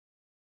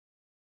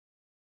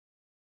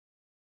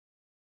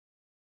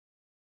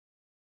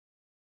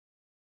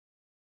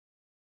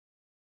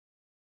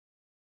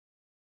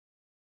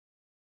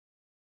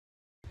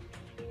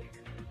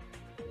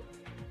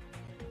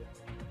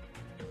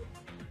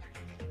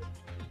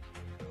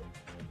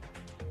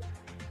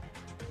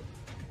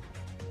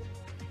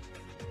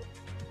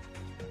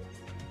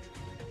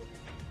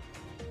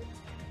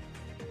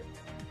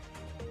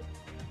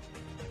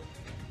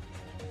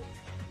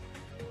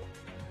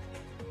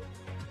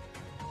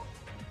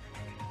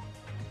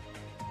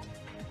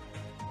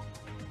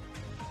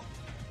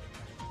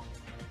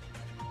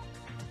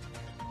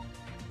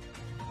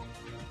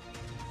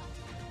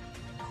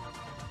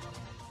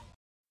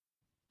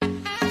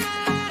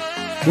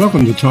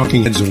Welcome to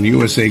Talking Heads on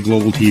USA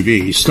Global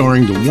TV,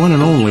 starring the one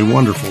and only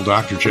wonderful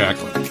Dr.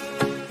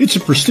 JACALYN. It's a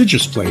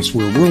prestigious place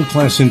where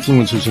world-class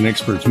influencers and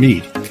experts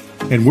meet,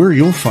 and where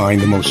you'll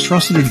find the most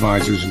trusted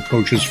advisors and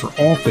coaches for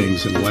all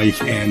things in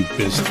life and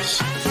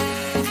business.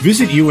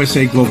 Visit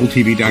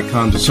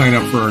usaglobaltv.com to sign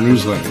up for our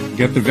newsletter,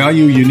 get the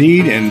value you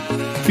need, and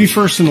be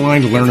first in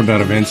line to learn about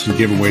events and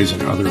giveaways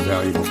and other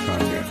valuable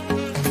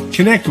content.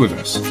 Connect with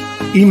us.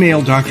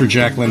 Email Dr.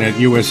 JACALYN at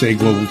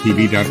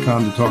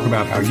usaglobaltv.com to talk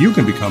about how you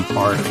can become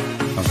part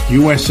of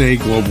USA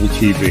Global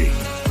TV.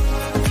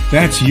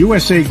 That's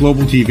USA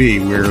Global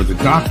TV, where the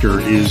doctor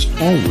is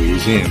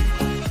always in.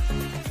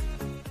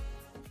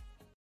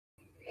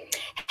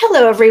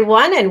 Hello,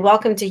 everyone, and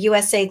welcome to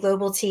USA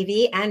Global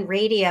TV and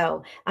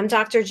Radio. I'm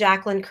Dr.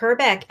 JACALYN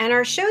KERBECK, and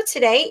our show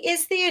today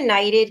is the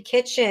United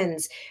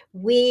Kitchens.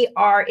 We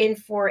are in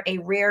for a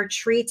rare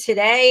treat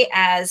today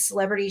as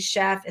celebrity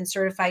chef and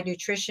certified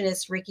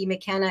nutritionist Ricki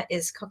Mckenna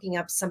is cooking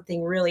up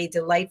something really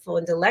delightful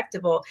and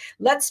delectable.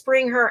 Let's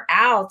bring her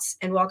out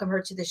and welcome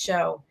her to the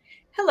show.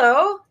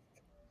 Hello.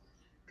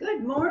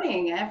 Good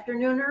morning,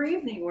 afternoon, or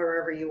evening,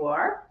 wherever you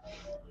are.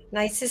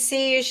 Nice to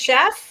see you,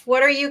 Chef.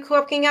 What are you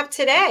cooking up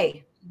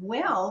today?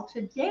 Well,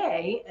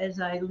 today, as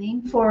I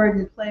lean forward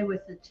and play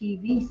with the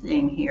TV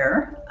thing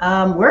here,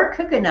 we're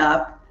cooking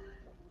up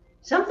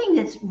something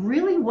that's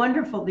really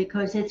wonderful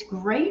because it's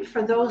great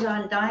for those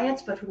on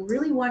diets, but who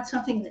really want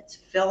something that's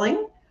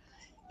filling.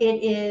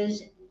 It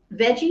is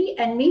veggie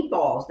and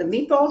meatballs. The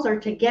meatballs are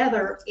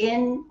together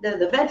in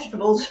the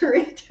vegetables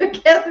are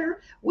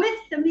together with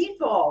the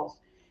meatballs.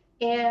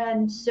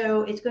 And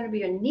so it's going to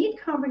be a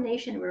neat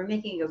combination. We're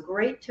making a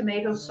great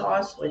tomato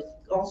sauce with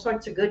all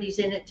sorts of goodies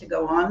in it to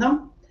go on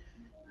them.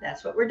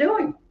 That's what we're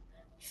doing.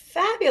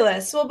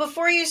 Fabulous. Well,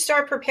 before you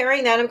start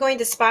preparing that, I'm going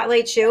to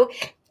spotlight you.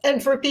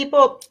 And for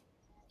people,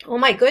 oh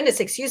my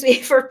goodness, excuse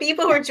me, for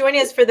people who are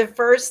joining us for the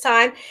first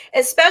time,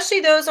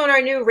 especially those on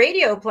our new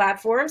radio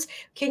platforms,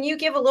 can you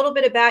give a little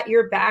bit about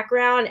your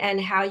background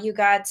and how you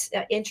got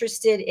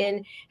interested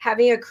in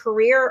having a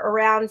career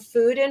around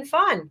food and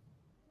fun?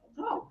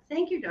 Oh,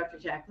 thank you, Dr.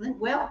 JACALYN.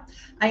 Well,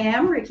 I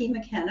am Ricki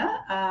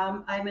Mckenna.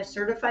 I'm a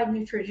certified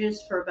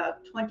nutritionist for about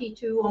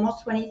 22,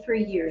 almost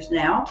 23 years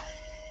now.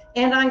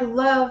 And I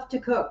love to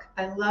cook.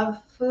 I love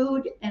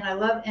food and I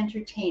love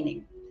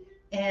entertaining.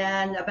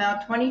 And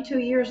about 22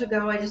 years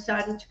ago, I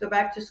decided to go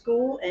back to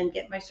school and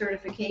get my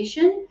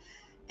certification.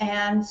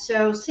 And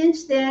so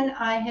since then,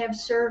 I have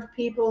served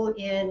people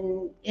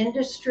in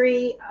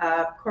industry,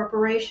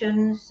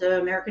 corporations,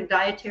 the American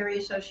Dietary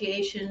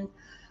Association,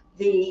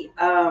 the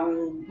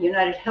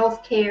United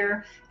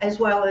Healthcare, as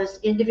well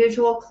as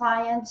individual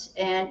clients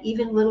and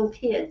even little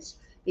kids,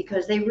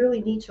 because they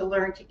really need to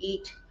learn to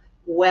eat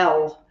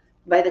well.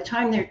 By the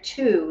time they're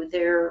 2,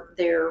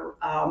 their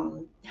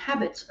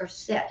habits are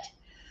set.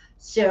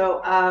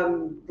 So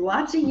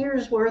lots of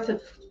years worth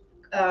of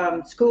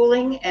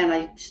schooling, and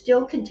I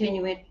still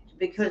continue it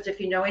because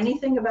if you know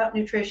anything about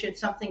nutrition,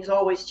 something's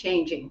always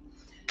changing.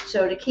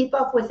 So to keep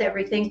up with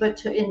everything, but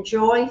to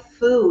enjoy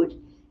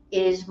food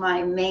is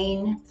my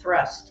main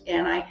thrust.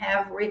 And I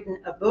have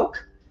written a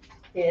book.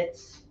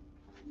 It's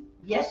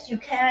Yes, You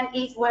Can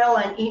Eat Well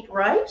and Eat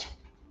Right.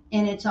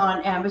 And it's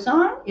on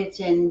Amazon. It's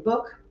in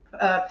book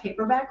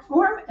paperback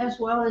form as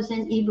well as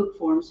in ebook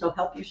form. So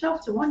help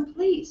yourself to one,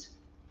 please.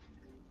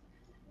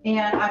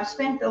 And I've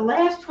spent the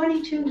last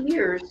 22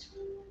 years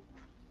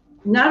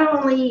not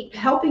only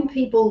helping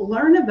people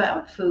learn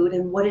about food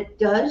and what it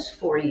does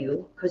for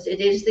you, because it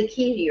is the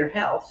key to your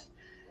health,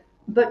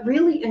 but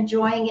really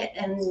enjoying it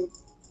and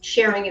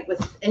sharing it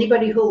with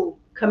anybody who'll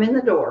come in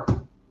the door.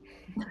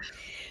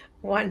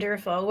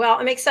 Wonderful. Well,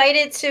 I'm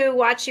excited to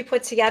watch you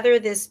put together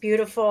this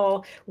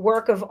beautiful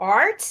work of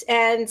art,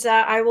 and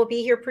I will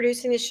be here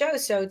producing the show,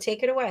 so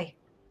take it away.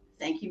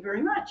 Thank you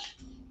very much,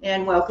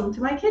 and welcome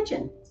to my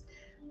kitchen.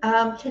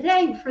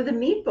 Today, for the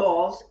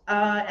meatballs,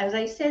 as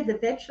I said, the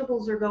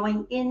vegetables are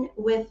going in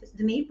with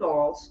the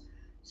meatballs.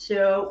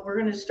 So we're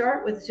going to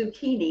start with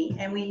zucchini,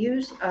 and we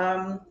use,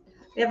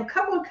 we have a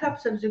couple of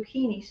cups of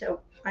zucchini,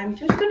 so I'm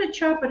just going to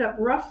chop it up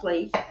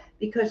roughly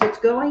because it's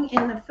going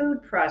in the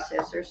food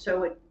processor,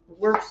 so it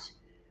works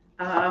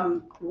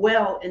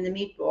well in the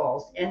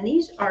meatballs. And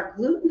these are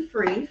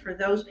gluten-free for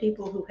those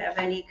people who have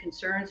any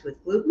concerns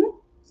with gluten.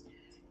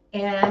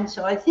 And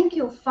so I think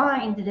you'll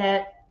find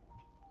that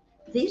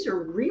these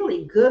are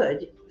really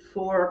good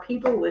for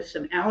people with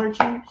some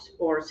allergies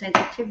or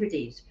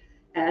sensitivities,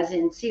 as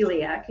in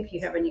celiac, if you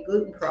have any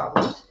gluten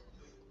problems.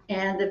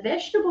 And the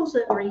vegetables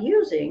that we're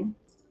using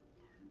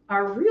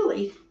are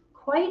really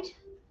quite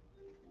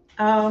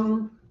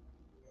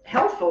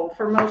helpful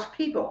for most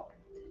people.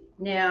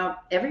 Now,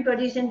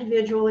 everybody's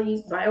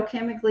individually,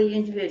 biochemically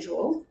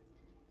individual,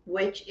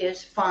 which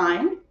is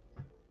fine.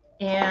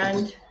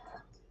 And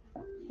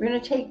we're going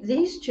to take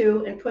these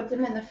two and put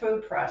them in the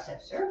food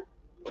processor.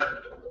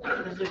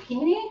 The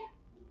zucchini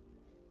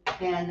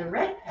and the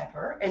red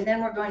pepper, and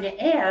then we're going to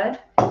add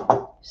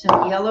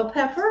some yellow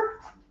pepper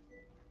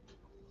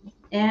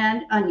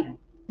and onion.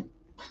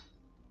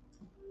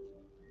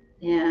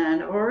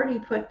 And I've already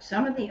put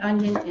some of the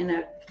onion in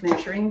a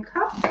measuring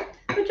cup,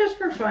 but just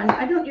for fun.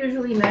 I don't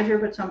usually measure,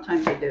 but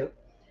sometimes I do.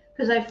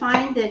 Because I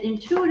find that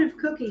intuitive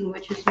cooking,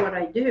 which is what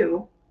I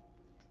do,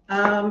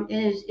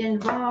 is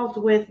involved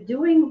with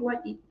doing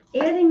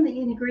adding the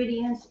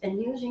ingredients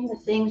and using the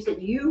things that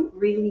you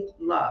really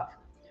love.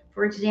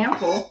 For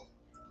example,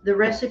 the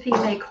recipe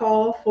may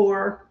call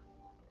for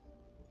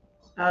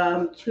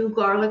 2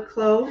 garlic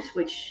cloves,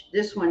 which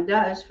this one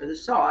does for the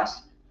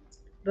sauce.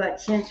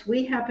 But since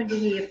we happen to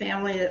be a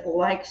family that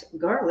likes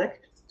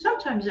garlic,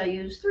 sometimes I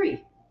use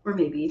 3 or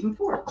maybe even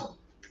 4.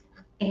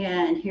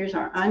 And here's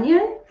our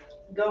onion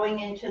going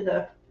into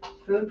the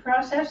food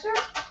processor.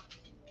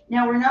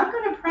 Now we're not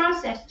going to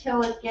process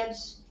till it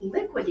gets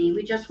liquidy.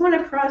 We just want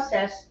to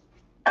process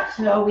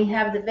so we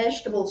have the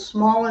vegetables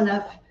small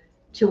enough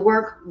to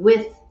work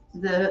with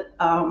the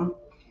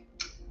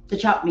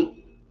chopped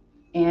meat.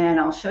 And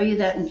I'll show you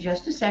that in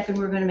just a second.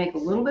 We're going to make a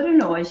little bit of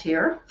noise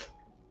here.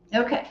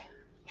 Okay,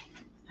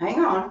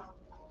 hang on.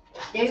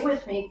 Stay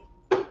with me.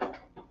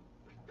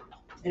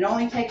 It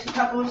only takes a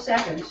couple of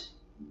seconds.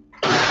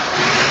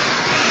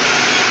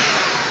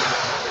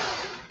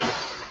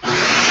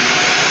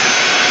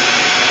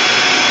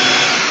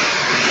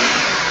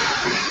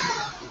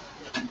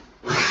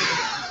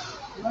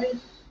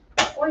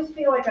 I always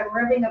feel like I'm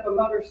revving up a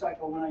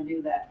motorcycle when I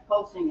do that,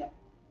 pulsing it.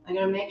 I'm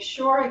going to make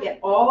sure I get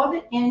all of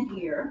it in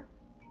here.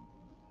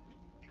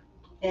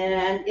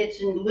 And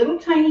it's in little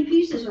tiny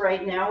pieces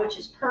right now, which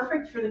is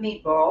perfect for the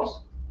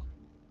meatballs.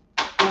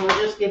 And we'll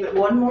just give it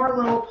one more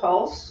little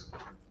pulse.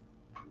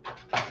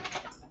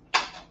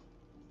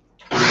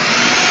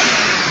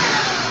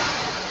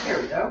 There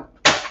we go.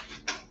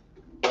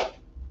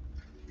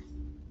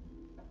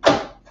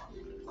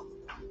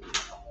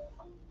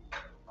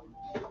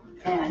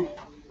 And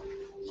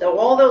so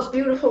all those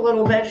beautiful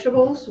little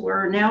vegetables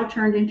were now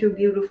turned into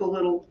beautiful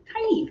little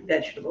tiny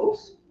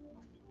vegetables.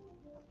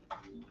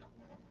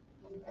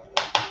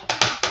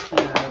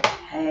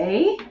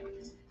 Okay,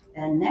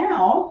 and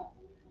now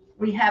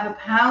we have a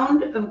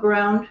pound of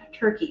ground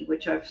turkey,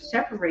 which I've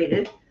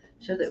separated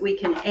so that we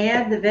can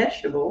add the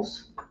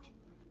vegetables.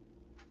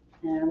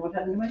 And what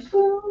happened to my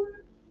spoon?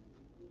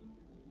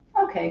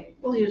 Okay,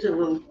 we'll use a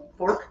little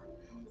fork.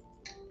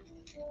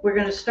 We're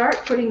going to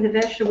start putting the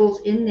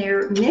vegetables in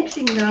there,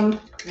 mixing them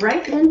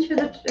right into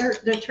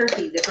the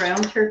turkey, the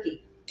ground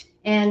turkey.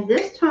 And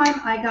this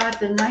time I got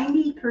the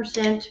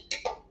 90%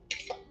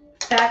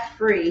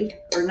 fat-free,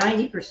 or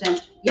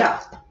 90%,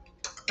 yeah.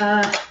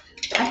 I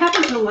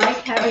happen to like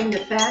having the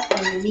fat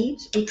on the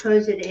meats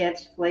because it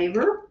adds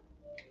flavor.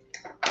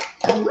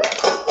 Now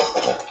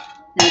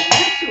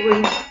that's what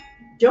we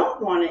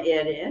don't want to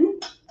add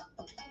in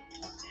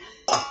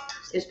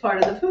is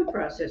part of the food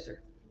processor.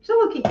 So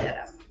we'll keep that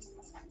out.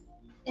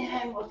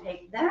 And we'll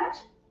take that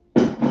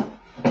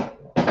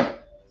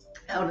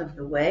out of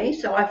the way.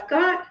 So I've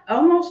got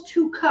almost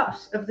 2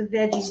 cups of the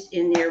veggies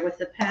in there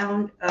with a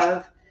pound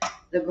of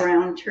the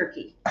ground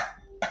turkey,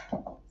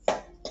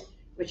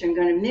 which I'm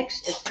going to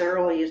mix as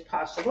thoroughly as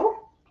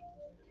possible.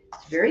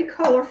 It's very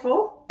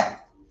colorful.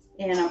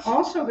 And I'm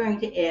also going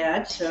to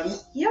add some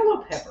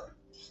yellow pepper.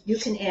 You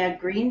can add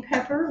green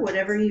pepper,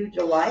 whatever you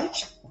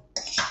delight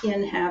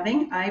in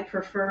having. I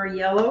prefer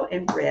yellow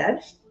and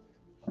red.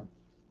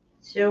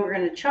 So we're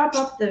going to chop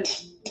up a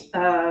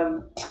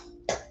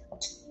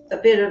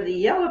bit of the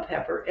yellow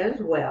pepper as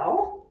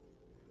well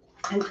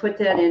and put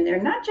that in there,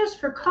 not just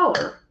for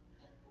color,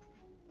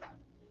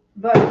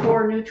 but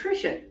for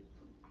nutrition.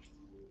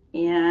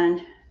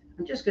 And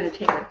I'm just going to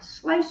take a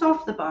slice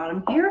off the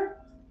bottom here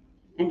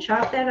and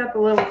chop that up a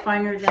little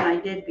finer than I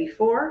did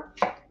before.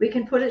 We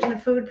can put it in the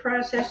food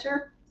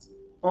processor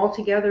all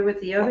together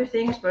with the other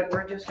things, but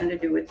we're just going to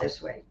do it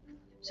this way.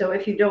 So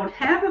if you don't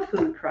have a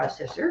food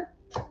processor,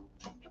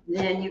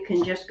 then you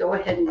can just go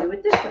ahead and do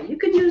it this way. You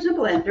can use a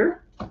blender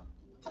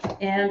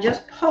and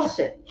just pulse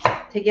it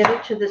to get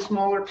it to the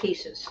smaller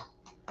pieces.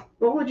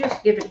 But we'll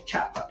just give it a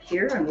chop up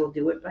here and we'll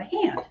do it by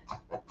hand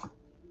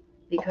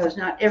because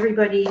not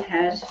everybody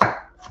has a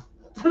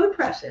food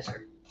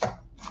processor.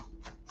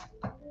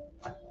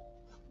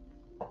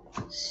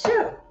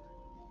 So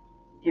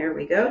here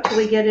we go till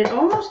we get it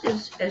almost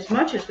as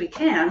much as we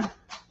can,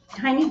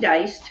 tiny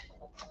diced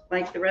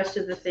like the rest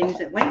of the things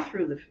that went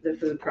through the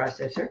food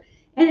processor.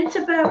 And it's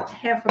about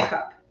half a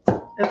cup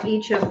of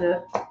each of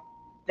the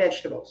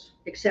vegetables,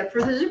 except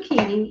for the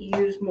zucchini. You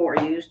use more.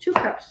 You use 2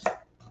 cups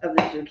of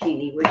the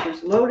zucchini, which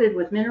is loaded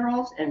with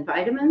minerals and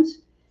vitamins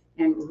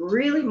and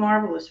really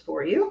marvelous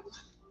for you.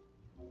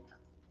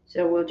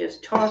 So we'll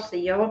just toss the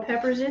yellow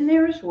peppers in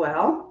there as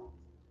well.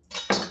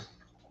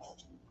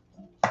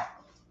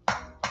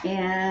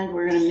 And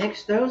we're going to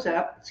mix those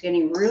up. It's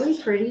getting really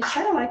pretty. It's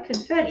kind of like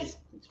confetti.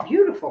 It's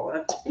beautiful.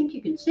 I think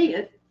you can see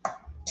it.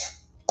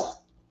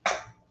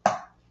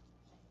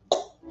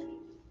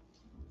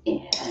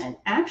 And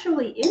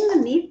actually in the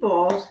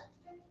meatballs,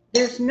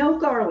 there's no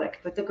garlic,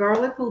 but the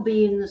garlic will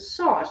be in the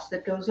sauce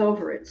that goes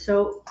over it.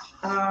 So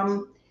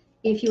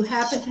if you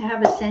happen to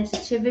have a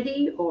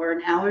sensitivity or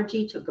an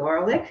allergy to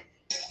garlic,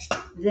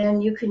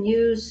 then you can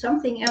use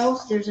something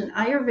else. There's an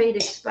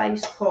Ayurvedic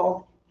spice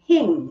called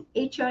hing,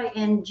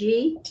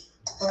 H-I-N-G,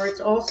 or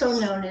it's also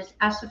known as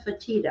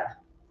asafoetida.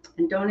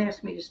 And don't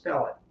ask me to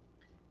spell it.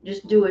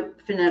 Just do it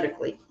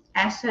phonetically.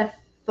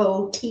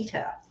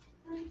 Asafoetida.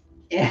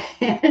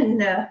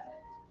 And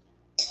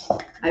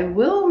I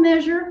will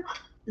measure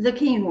the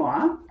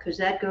quinoa because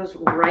that goes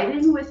right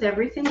in with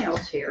everything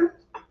else here.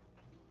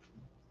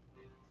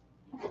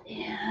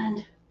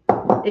 And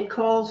it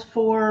calls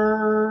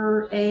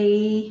for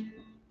a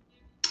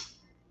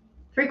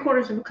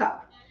 3/4 of a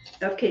cup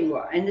of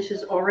quinoa. And this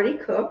is already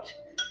cooked.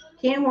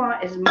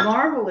 Quinoa is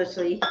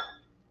marvelously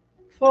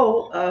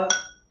full of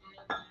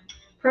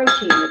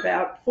protein,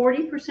 about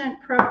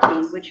 40%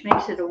 protein, which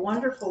makes it a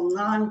wonderful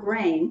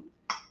non-grain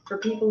for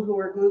people who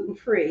are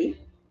gluten-free.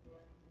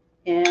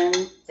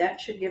 And that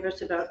should give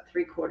us about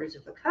 3/4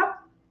 of a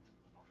cup.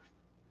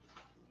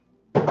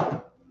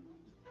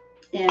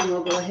 And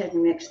we'll go ahead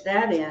and mix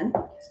that in.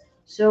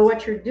 So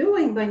what you're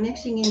doing by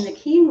mixing in the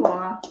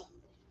quinoa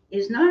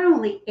is not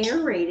only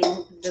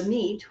aerating the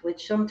meat,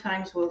 which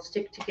sometimes will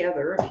stick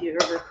together if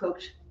you've ever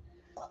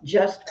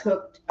just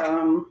cooked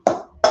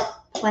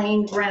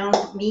plain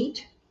ground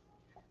meat,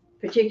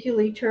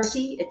 particularly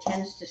turkey, it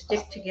tends to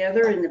stick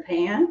together in the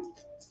pan.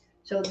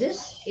 So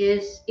this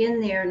is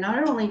in there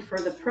not only for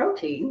the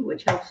protein,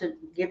 which helps it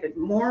give it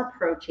more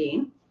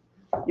protein.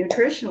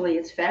 Nutritionally,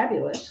 it's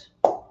fabulous.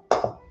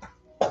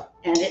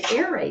 And it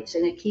aerates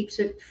and it keeps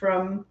it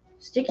from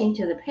sticking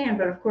to the pan.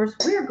 But of course,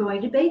 we're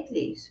going to bake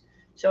these.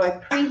 So I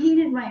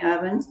preheated my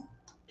oven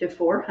to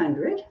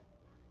 400.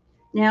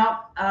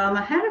 Now,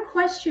 I had a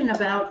question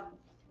about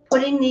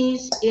putting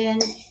these in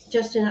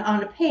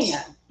on a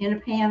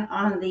pan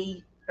on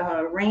the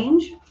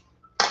range.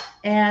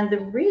 And the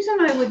reason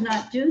I would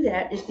not do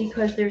that is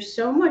because there's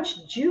so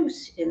much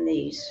juice in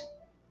these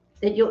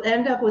that you'll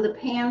end up with a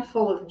pan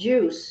full of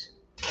juice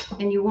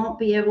and you won't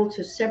be able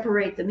to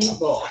separate the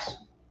meatballs.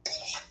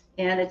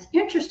 And it's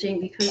interesting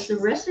because the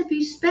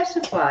recipe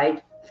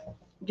specified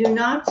do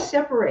not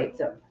separate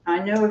them. I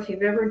know if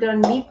you've ever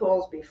done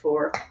meatballs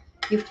before,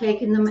 you've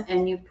taken them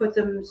and you've put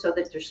them so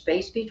that there's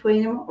space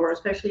between them, or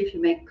especially if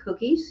you make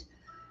cookies,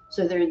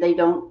 so they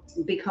don't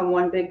become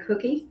one big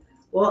cookie.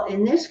 Well,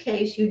 in this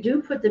case, you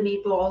do put the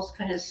meatballs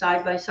kind of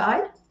side by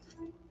side,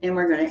 and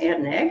we're going to add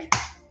an egg.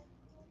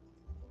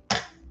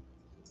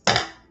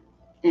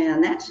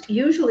 And that's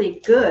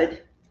usually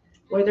good,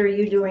 whether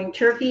you're doing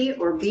turkey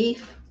or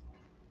beef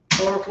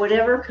or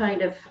whatever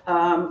kind of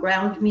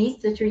ground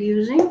meat that you're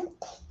using,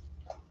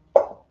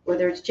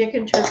 whether it's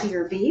chicken, turkey,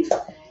 or beef.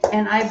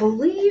 And I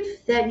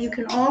believe that you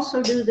can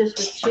also do this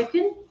with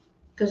chicken,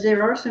 because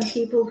there are some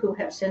people who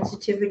have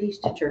sensitivities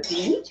to turkey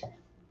meat.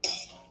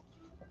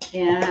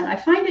 And I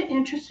find it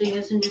interesting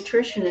as a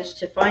nutritionist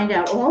to find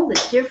out all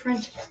the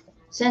different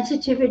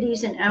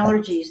sensitivities and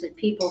allergies that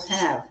people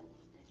have.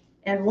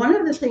 And one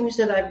of the things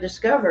that I've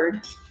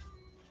discovered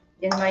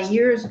in my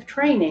years of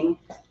training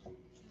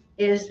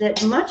is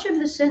that much of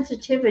the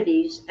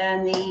sensitivities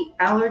and the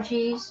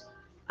allergies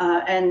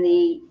and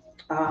the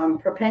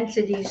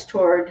propensities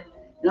toward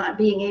not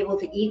being able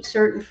to eat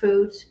certain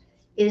foods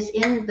is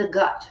in the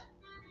gut.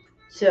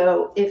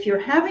 So if you're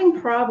having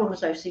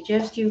problems, I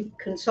suggest you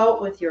consult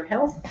with your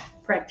health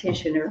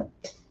practitioner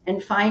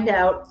and find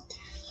out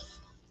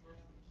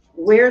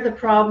where the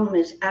problem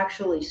is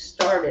actually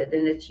started.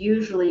 And it's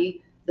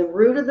usually, the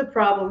root of the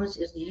problems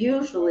is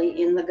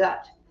usually in the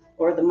gut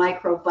or the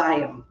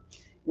microbiome,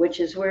 which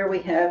is where we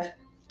have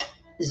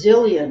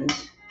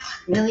zillions,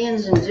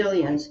 millions and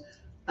zillions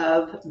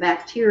of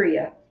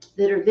bacteria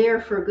that are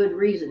there for a good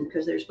reason,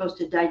 because they're supposed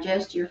to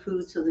digest your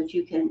food so that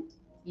you can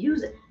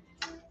use it.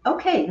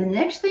 Okay, the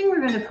next thing we're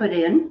going to put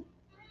in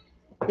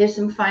is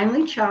some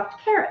finely chopped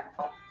carrot.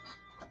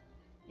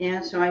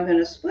 And so I'm going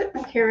to split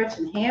my carrots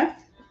in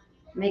half,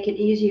 make it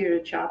easier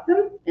to chop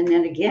them, and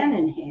then again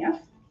in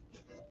half.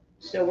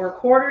 So we're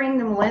quartering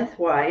them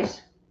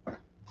lengthwise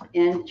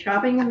and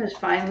chopping them as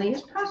finely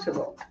as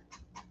possible.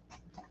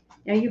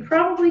 Now you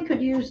probably could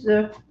use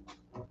the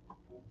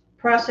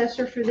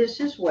processor for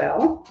this as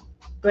well,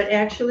 but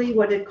actually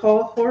what it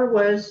called for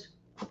was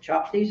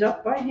chop these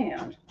up by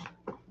hand.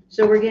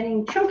 So we're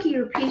getting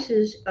chunkier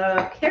pieces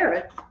of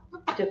carrot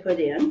to put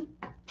in.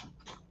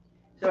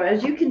 So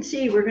as you can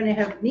see, we're going to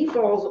have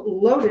meatballs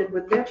loaded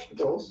with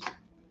vegetables,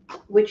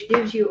 which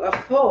gives you a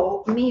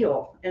full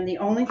meal. And the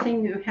only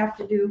thing you have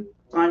to do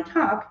on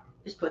top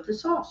is put the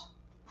sauce.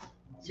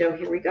 So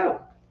here we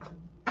go.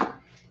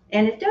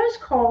 And it does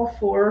call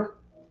for,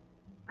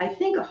 I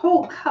think, a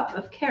whole cup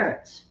of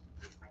carrots.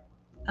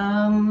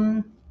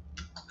 Nope,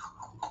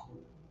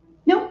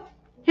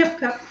 half a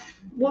cup.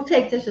 We'll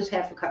take this as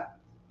half a cup.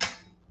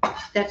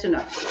 That's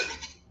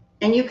enough.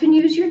 And you can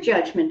use your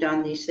judgment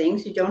on these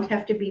things. You don't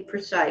have to be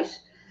precise.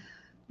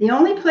 The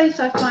only place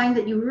I find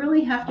that you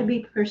really have to be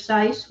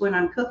precise when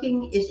I'm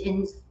cooking is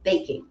in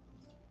baking,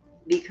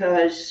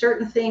 because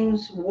certain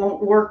things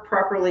won't work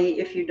properly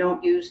if you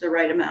don't use the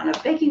right amount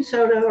of baking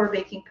soda or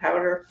baking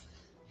powder.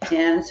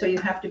 And so you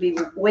have to be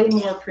way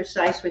more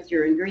precise with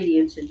your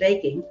ingredients in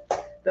baking.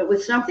 But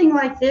with something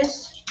like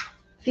this,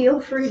 Feel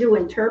free to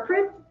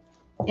interpret.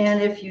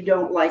 And if you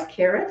don't like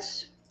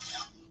carrots,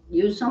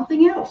 use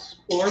something else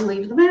or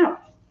leave them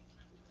out.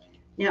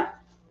 Now,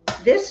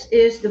 this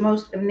is the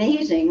most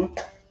amazing,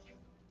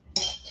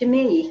 to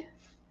me.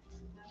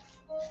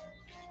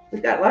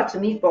 We've got lots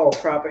of meatball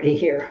property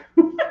here.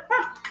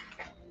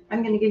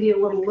 I'm going to give you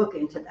a little look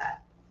into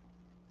that.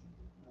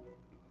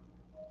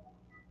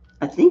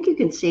 I think you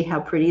can see how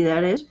pretty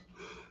that is.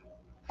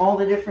 All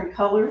the different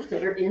colors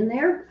that are in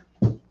there.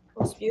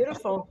 It's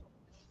beautiful.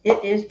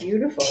 It is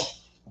beautiful.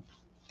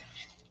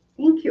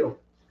 Thank you.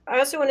 I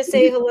also want to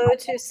say hello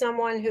to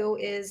someone who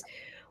is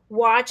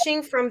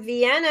watching from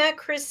Vienna,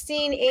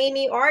 Christine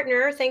Amy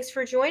Artner. Thanks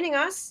for joining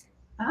us.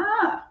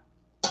 Ah,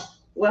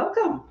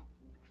 welcome.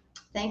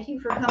 Thank you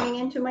for coming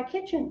into my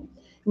kitchen.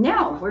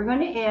 Now we're going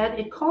to add,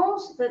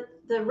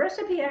 the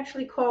recipe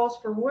actually calls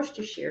for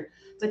Worcestershire,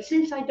 but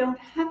since I don't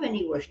have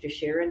any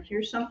Worcestershire, and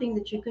here's something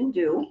that you can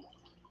do.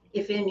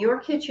 If in your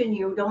kitchen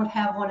you don't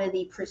have one of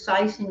the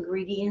precise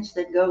ingredients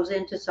that goes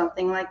into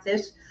something like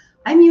this,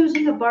 I'm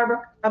using a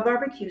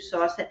barbecue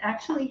sauce that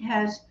actually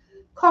has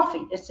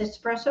coffee. It's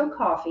espresso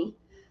coffee,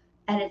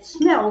 and it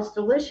smells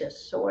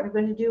delicious. So what I'm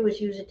going to do is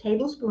use a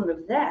tablespoon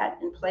of that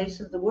in place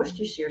of the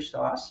Worcestershire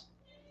sauce.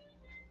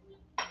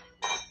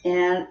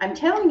 And I'm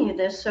telling you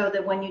this so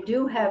that when you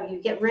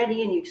get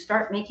ready and you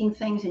start making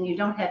things and you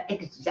don't have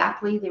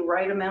exactly the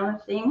right amount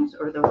of things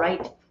or the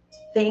right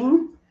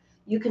thing,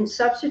 you can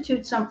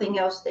substitute something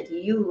else that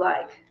you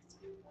like.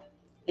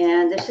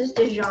 And this is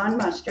Dijon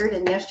mustard.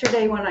 And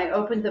yesterday when I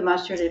opened the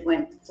mustard, it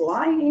went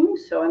flying.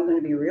 So I'm going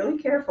to be really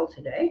careful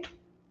today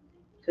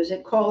because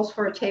it calls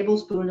for a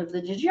tablespoon of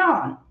the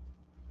Dijon.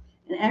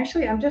 And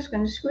actually, I'm just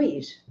going to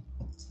squeeze.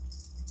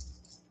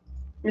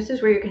 This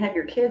is where you can have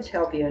your kids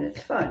help you, and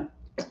it's fun.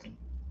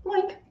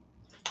 Like,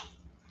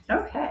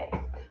 okay.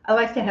 I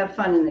like to have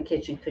fun in the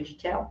kitchen, could you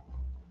tell?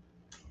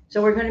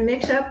 So we're going to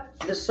mix up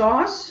the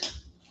sauce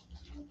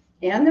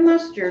and the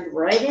mustard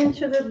right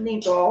into the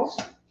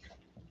meatballs.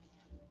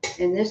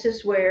 And this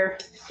is where,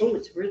 oh,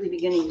 it's really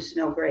beginning to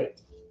smell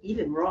great,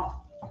 even raw.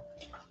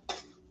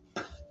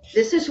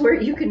 This is where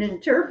you can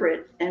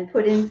interpret and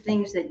put in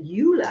things that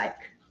you like.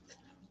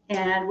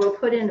 And we'll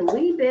put in a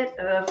wee bit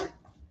of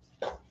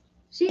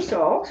sea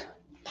salt,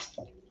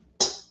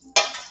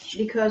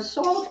 because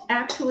salt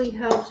actually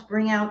helps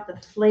bring out the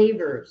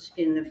flavors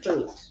in the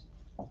foods.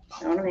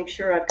 I want to make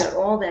sure I've got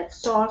all that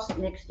sauce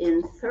mixed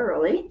in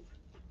thoroughly.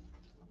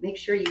 Make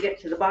sure you get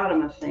to the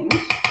bottom of things.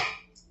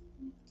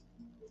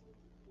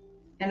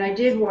 And I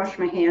did wash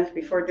my hands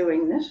before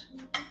doing this.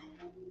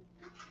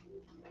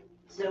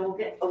 So we'll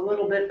get a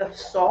little bit of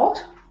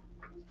salt.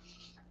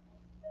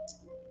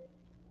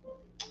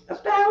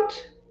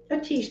 About a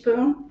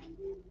teaspoon.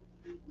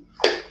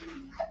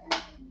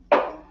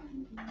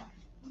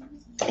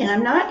 And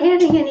I'm not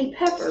adding any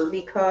pepper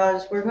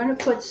because we're going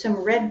to put some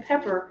red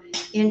pepper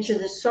into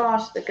the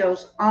sauce that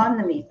goes on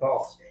the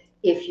meatballs.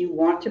 If you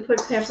want to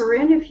put pepper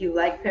in, if you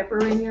like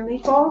pepper in your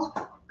meatballs,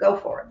 go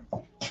for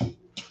it.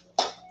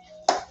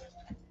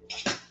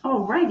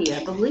 Alrighty,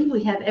 I believe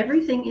we have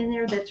everything in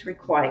there that's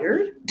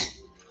required.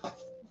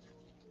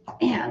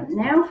 And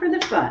now for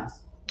the fun.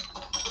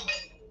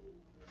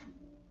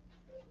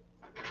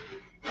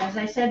 As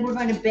I said, we're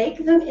going to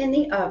bake them in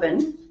the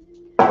oven.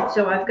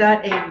 So I've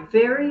got a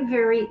very,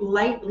 very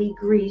lightly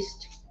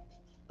greased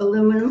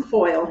aluminum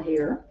foil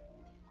here.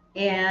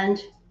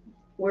 And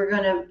we're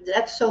going to,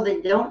 that's so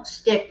they don't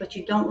stick, but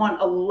you don't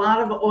want a lot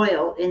of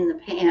oil in the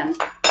pan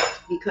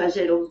because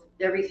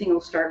everything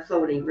will start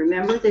floating.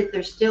 Remember that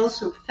there's still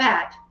some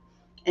fat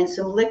and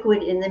some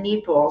liquid in the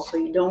meatball, so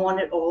you don't want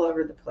it all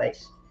over the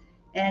place.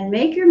 And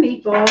make your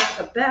meatballs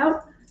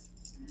about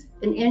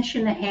 1.5 inches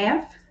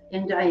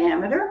in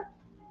diameter.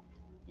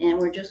 And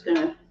we're just going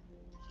to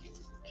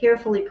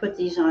carefully put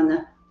these on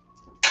the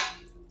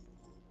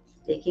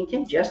baking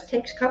tin. Just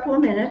takes a couple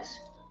of minutes.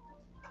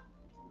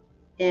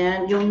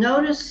 And you'll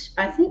notice,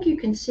 I think you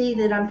can see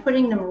that I'm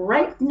putting them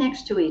right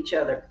next to each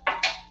other.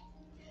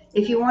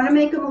 If you want to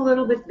make them a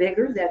little bit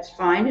bigger, that's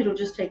fine. It'll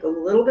just take a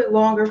little bit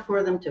longer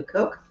for them to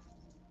cook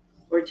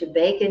or to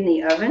bake in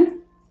the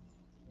oven.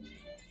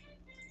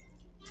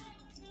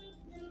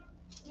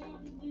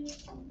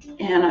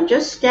 And I'm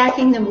just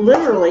stacking them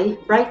literally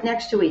right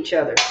next to each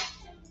other.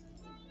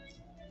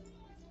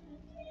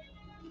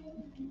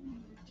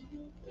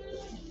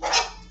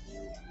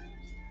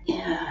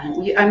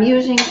 And I'm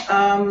using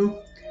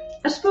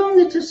a spoon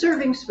that's a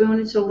serving spoon.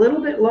 It's a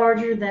little bit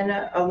larger than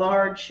a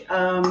large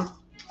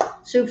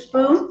soup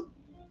spoon.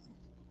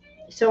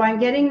 So I'm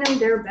getting them,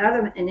 they're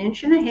about 1.5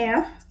 inches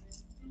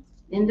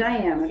in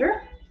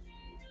diameter.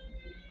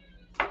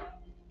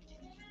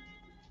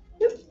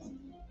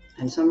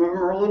 And some of them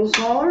are a little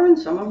smaller and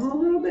some of them a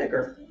little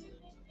bigger.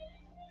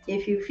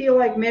 If you feel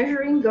like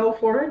measuring, go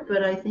for it.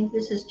 But I think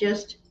this is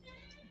just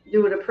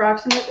do it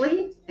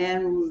approximately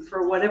and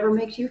for whatever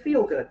makes you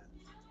feel good.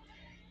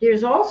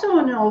 There's also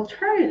an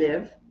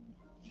alternative.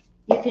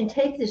 You can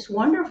take this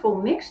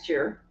wonderful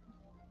mixture,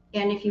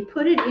 and if you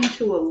put it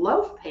into a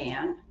loaf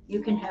pan,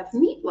 you can have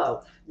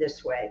meatloaf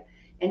this way.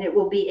 And it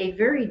will be a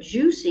very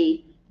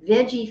juicy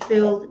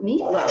veggie-filled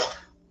meatloaf.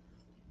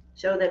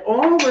 So that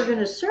all we're going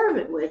to serve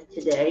it with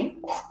today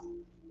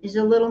is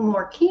a little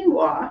more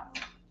quinoa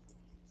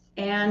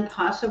and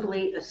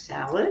possibly a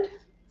salad.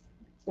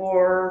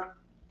 Or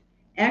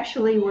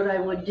actually what I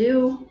would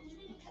do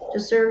to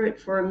serve it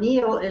for a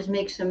meal is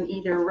make some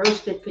either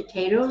roasted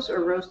potatoes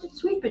or roasted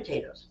sweet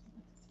potatoes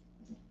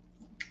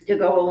to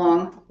go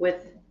along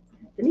with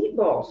the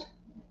meatballs.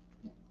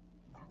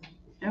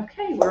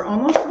 Okay, we're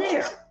almost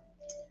there.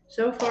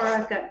 So far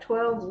I've got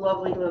 12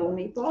 lovely little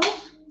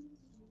meatballs.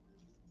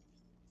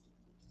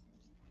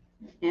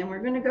 And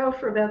we're going to go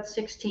for about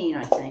 16,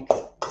 I think.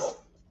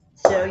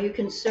 So you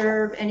can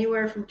serve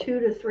anywhere from 2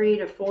 to 3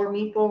 to 4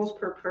 meatballs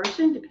per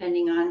person,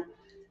 depending on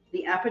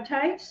the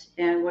appetites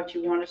and what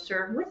you want to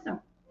serve with them.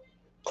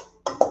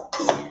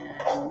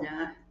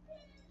 And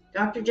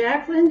Dr.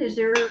 JACALYN,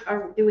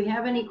 do we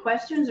have any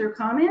questions or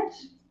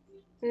comments?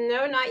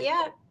 No, not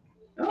yet.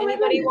 Oh,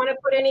 anybody want to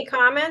put any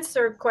comments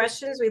or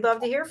questions? We'd love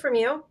to hear from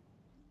you.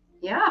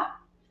 Yeah,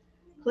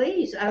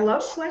 please. I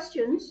love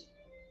questions.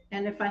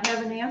 And if I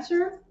have an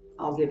answer,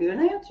 I'll give you an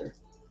answer.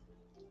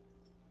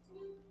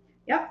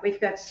 Yep, we've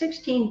got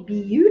 16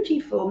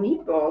 beautiful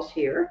meatballs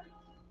here.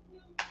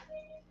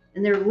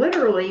 And they're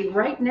literally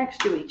right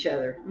next to each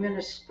other. I'm going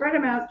to spread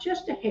them out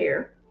just a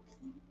hair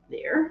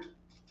there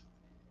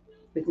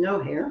with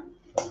no hair.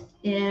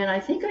 And I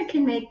think I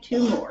can make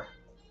 2 more.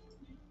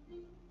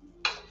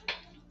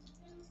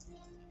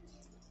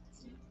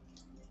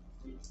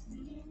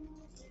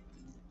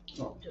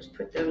 I'll just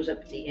put those up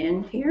at the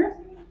end here.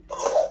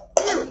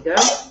 There we go.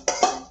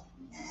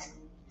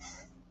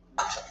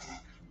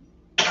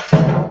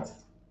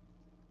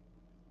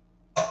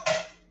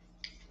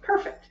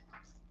 Perfect.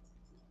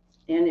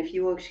 And if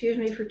you will excuse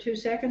me for 2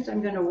 seconds,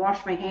 I'm going to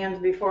wash my hands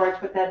before I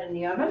put that in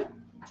the oven.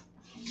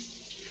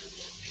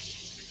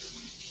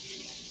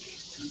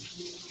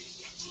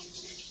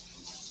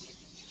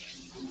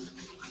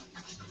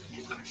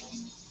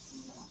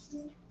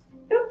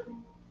 Oop.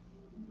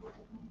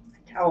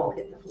 My towel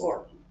hit the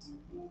floor.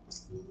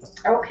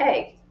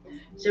 Okay,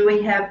 so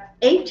we have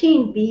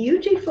 18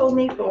 beautiful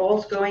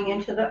meatballs going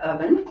into the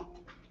oven.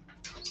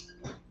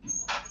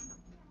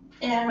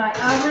 And my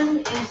oven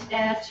is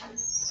at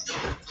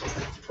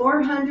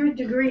 400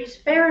 degrees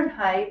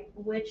Fahrenheit,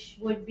 which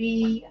would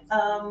be,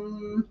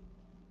 I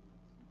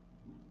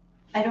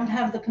don't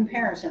have the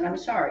comparison, I'm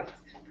sorry,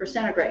 for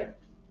centigrade.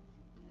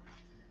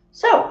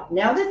 So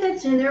now that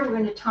that's in there, we're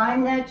going to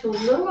time that to a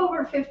little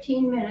over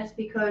 15 minutes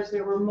because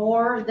there were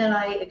more than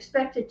I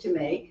expected to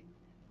make.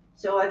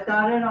 So I've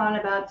got it on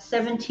about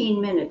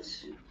 17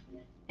 minutes.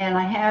 And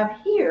I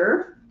have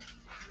here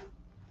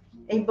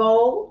a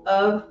bowl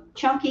of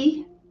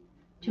chunky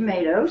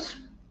tomatoes.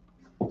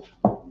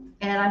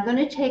 And I'm going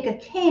to take a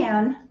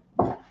can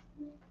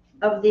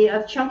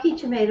of chunky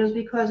tomatoes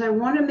because I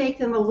want to make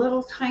them a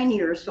little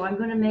tinier. So I'm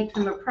going to make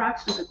them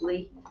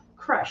approximately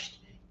crushed.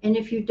 And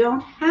if you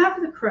don't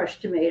have the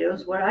crushed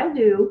tomatoes, what I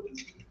do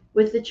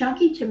with the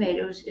chunky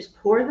tomatoes is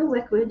pour the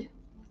liquid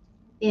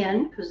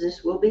in, because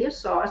this will be a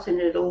sauce and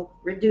it'll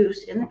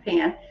reduce in the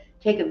pan.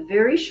 Take a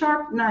very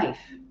sharp knife,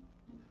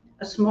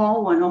 a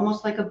small one,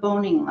 almost like a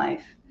boning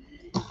knife.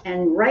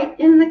 And right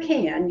in the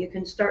can, you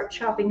can start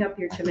chopping up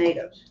your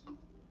tomatoes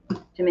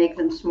to make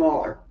them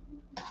smaller.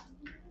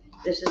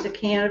 This is a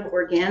can of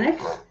organic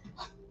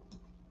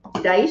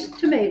diced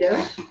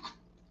tomatoes.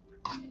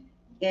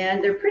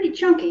 And they're pretty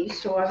chunky,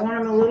 so I want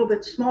them a little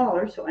bit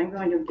smaller. So I'm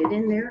going to get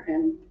in there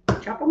and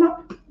chop them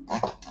up.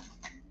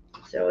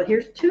 So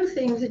here's 2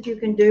 things that you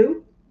can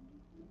do.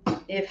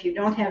 If you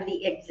don't have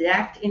the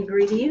exact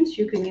ingredients,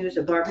 you can use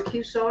a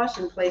barbecue sauce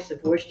in place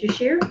of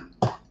Worcestershire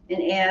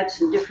and add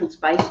some different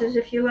spices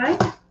if you like.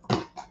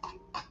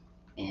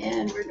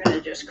 And we're going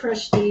to just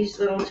crush these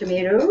little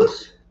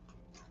tomatoes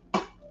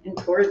and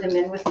pour them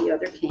in with the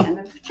other can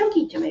of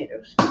chunky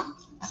tomatoes,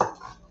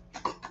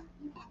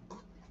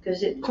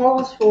 because it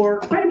calls for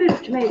quite a bit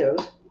of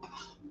tomatoes.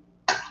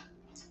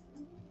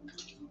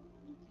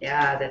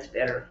 Yeah, that's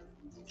better.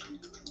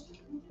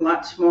 A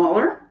lot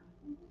smaller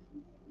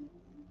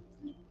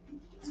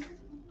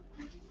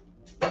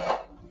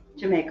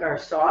to make our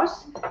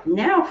sauce.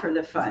 Now for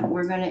the fun,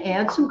 we're going to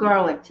add some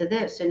garlic to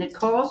this, and it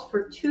calls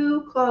for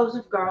 2 cloves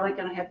of garlic,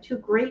 and I have 2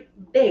 great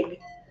big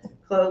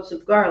cloves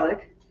of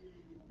garlic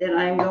that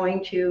I'm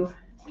going to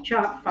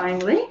chop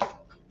finely.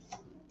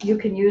 You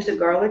can use a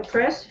garlic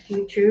press if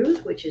you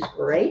choose, which is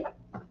great.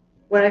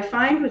 What I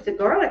find with the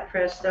garlic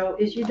press, though,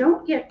 is you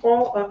don't get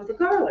all of the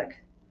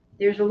garlic.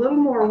 There's a little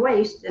more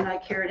waste than I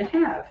care to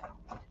have,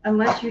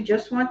 unless you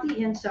just want the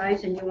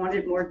insides and you want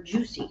it more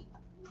juicy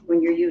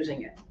when you're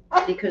using it,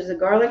 because the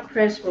garlic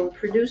press will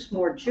produce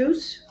more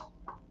juice,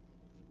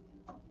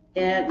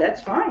 and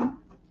that's fine.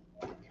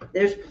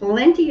 There's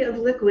plenty of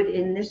liquid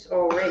in this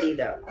already,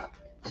 though.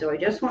 So I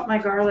just want my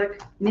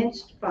garlic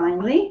minced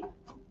finely.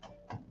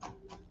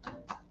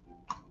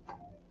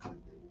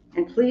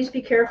 And please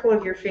be careful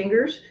of your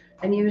fingers.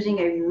 I'm using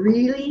a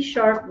really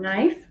sharp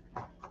knife,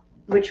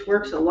 which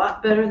works a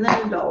lot better than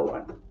a dull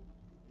one.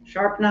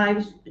 Sharp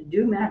knives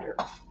do matter.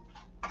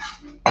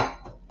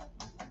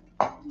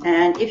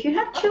 And if you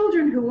have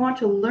children who want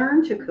to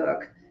learn to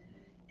cook,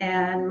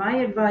 and my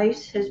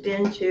advice has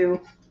been to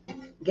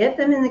get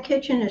them in the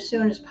kitchen as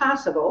soon as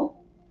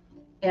possible.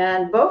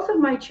 And both of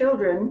my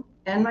children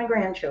and my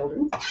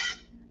grandchildren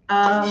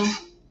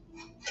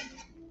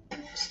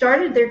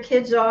started their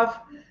kids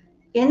off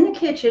in the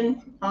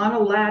kitchen on a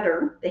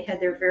ladder. They had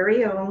their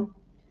very own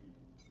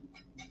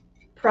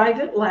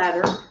private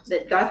ladder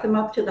that got them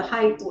up to the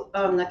height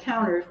on the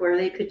counters where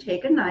they could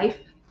take a knife,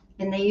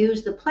 and they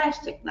used the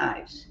plastic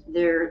knives,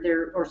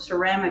 or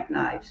ceramic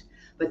knives,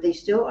 but they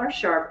still are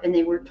sharp, and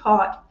they were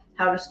taught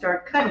how to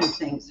start cutting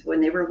things when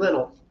they were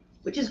little,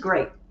 which is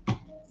great.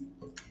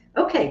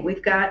 Okay,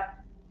 we've got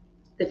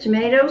the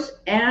tomatoes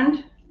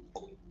and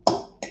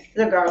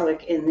the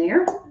garlic in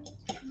there.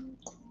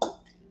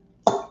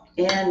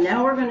 And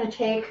now we're going to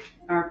take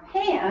our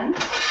pan,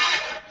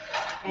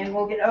 and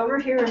we'll get over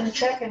here in a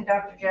second,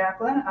 Dr.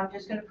 JACALYN. I'm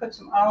just going to put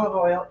some olive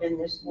oil in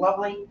this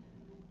lovely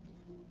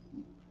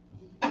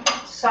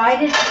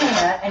sided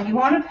pan, and you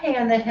want a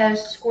pan that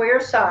has square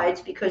sides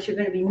because you're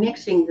going to be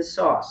mixing the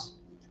sauce.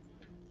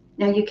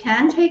 Now you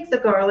can take the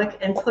garlic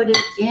and put it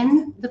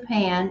in the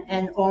pan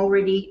and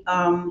already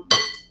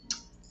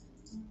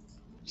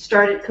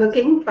start it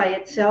cooking by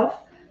itself,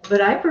 but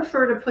I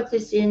prefer to put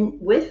this in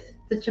with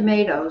the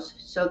tomatoes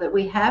so that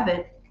we have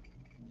it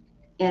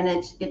and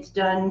it's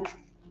done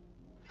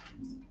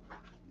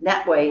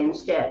that way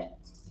instead.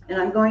 And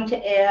I'm going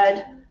to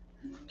add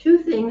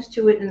three things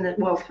in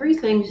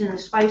the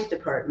spice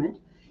department.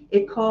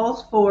 It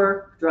calls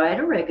for dried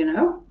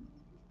oregano,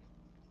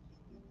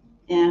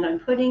 and I'm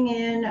putting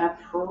in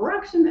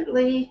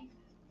approximately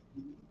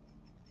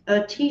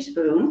a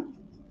teaspoon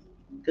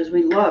because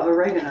we love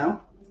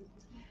oregano.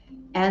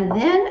 And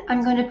then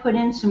I'm going to put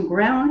in some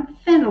ground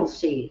fennel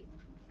seed.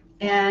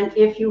 And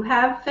if you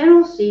have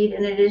fennel seed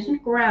and it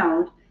isn't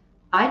ground,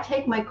 I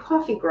take my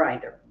coffee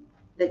grinder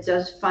that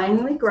does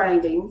finely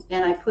grinding,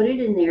 and I put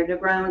it in there to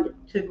grind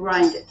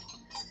it.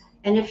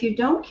 And if you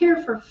don't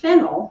care for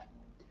fennel,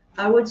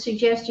 I would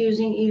suggest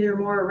using either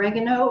more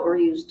oregano or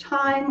use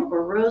thyme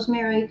or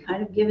rosemary,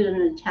 kind of give it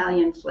an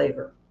Italian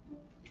flavor.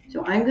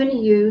 So I'm going to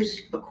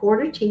use a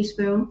 1/4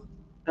 teaspoon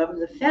of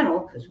the fennel,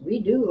 because we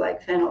do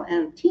like fennel,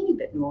 and a teeny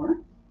bit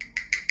more.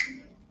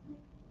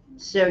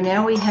 So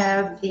now we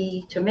have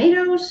the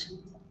tomatoes,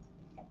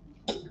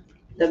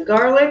 the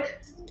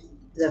garlic,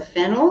 the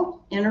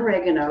fennel, and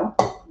oregano.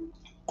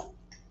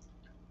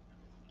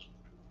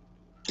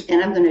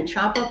 And I'm going to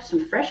chop up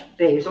some fresh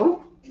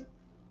basil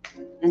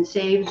and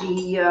save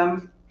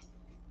the,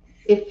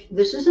 if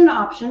this is an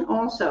option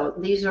also,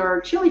 these are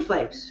chili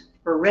flakes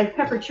or red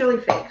pepper chili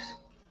flakes.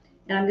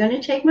 And I'm going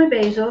to take my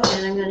basil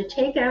and I'm going to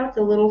take out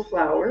the little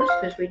flowers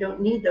because we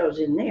don't need those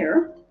in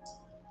there.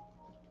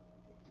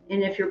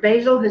 And if your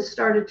basil has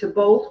started to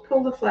bolt,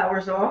 pull the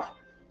flowers off.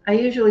 I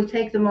usually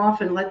take them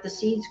off and let the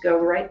seeds go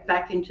right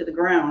back into the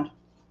ground.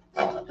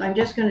 So I'm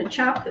just going to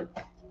chop the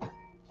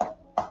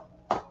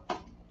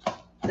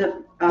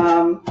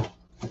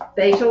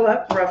basil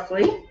up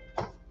roughly,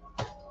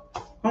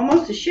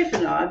 almost a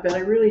chiffonade, but I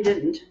really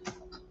didn't.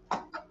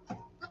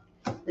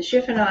 The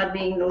chiffonade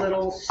being the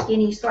little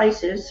skinny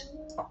slices.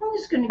 I'm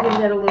just going to give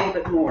that a little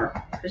bit more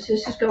because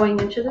this is going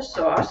into the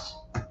sauce.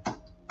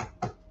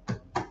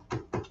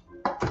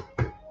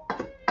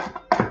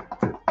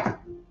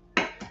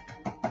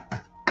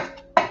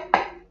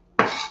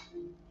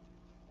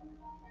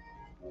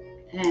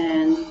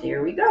 And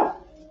there we go.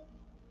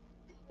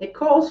 It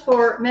calls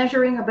for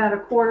measuring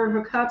about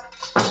 1/4 cup,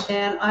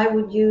 and I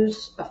would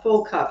use a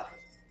full cup.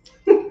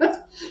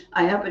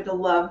 I happen to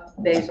love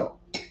basil.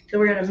 So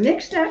we're going to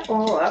mix that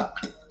all up,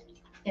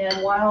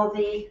 and while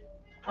the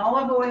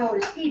olive oil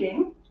is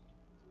heating,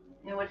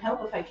 it would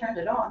help if I turned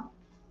it on.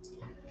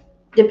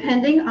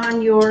 Depending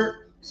on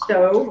your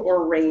stove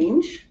or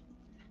range,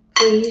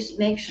 please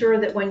make sure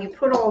that when you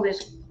put all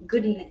this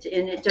goodie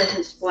in, it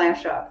doesn't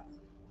splash up.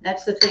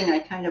 That's the thing I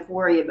kind of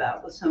worry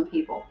about with some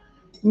people.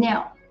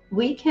 Now,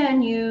 we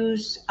can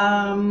use,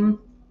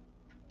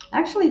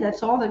 actually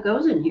that's all that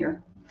goes in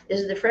here,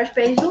 is the fresh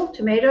basil,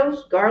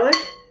 tomatoes, garlic,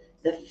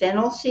 the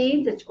fennel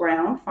seed that's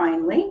ground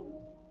finely,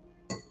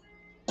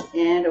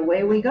 and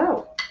away we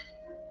go.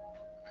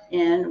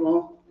 And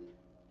we'll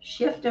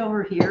shift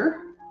over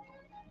here.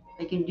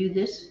 I can do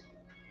this.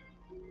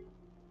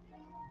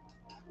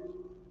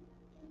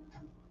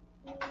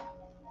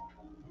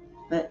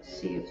 Let's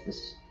see if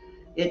this,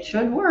 it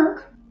should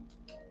work.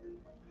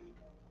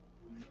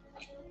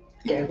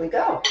 There we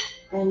go.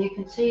 And you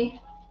can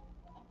see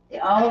the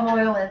olive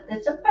oil,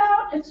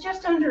 it's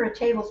just under a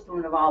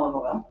tablespoon of olive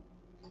oil.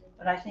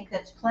 But I think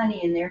that's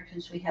plenty in there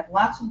because we have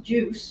lots of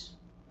juice.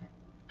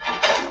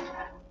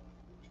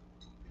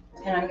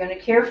 And I'm going to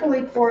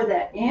carefully pour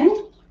that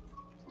in.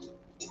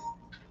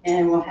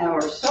 And we'll have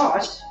our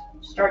sauce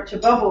start to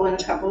bubble in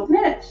a couple of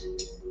minutes.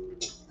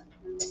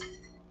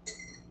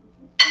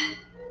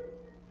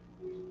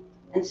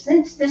 And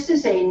since this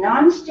is a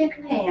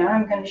non-stick pan,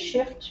 I'm going to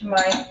shift to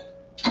my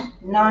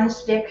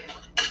non-stick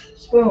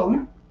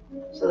spoon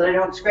so that I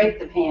don't scrape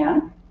the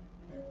pan.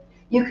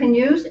 You can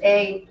use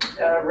a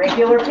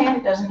regular pan.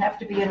 It doesn't have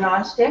to be a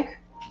nonstick.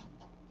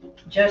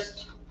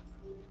 Just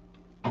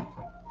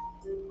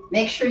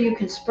make sure you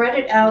can spread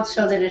it out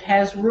so that it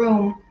has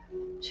room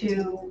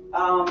to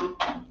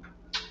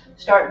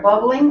start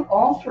bubbling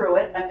all through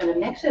it. I'm going to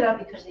mix it up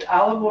because the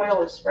olive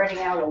oil is spreading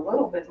out a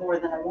little bit more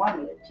than I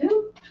wanted it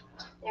to.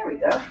 There we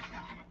go.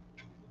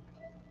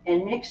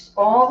 And mix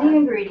all the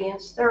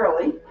ingredients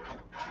thoroughly.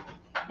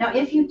 Now,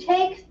 if you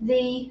take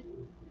the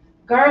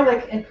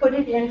garlic and put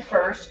it in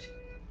first,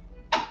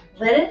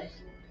 let it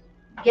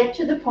get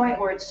to the point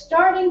where it's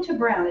starting to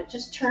brown. It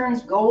just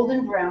turns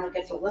golden brown. It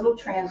gets a little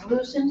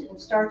translucent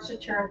and starts to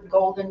turn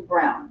golden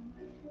brown.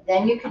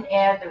 Then you can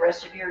add the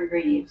rest of your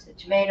ingredients, the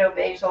tomato,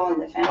 basil,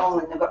 and the fennel,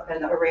 and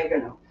the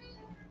oregano.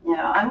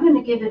 Now, I'm going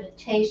to give it a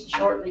taste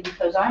shortly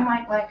because I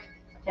might like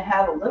to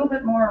have a little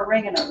bit more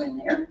oregano in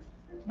there,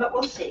 but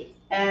we'll see.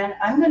 And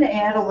I'm going to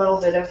add a little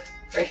bit of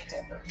fresh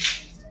pepper.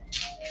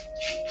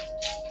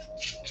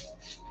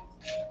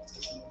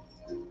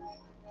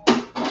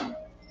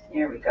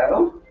 There we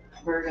go.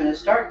 We're going to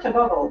start to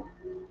bubble.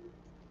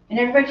 Can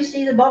everybody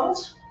see the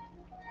bubbles?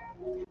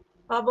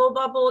 Bubble,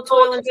 bubble,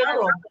 toil and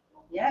trouble.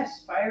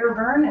 Yes, fire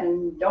burn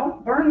and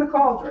don't burn the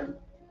cauldron.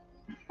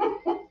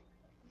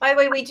 By the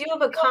way, we do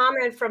have a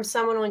comment from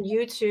someone on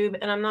YouTube,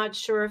 and I'm not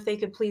sure if they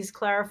could please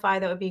clarify.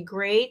 That would be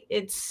great.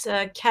 It's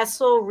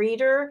Kessel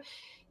Reader.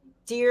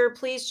 Dear,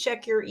 please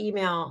check your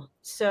email.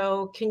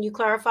 So can you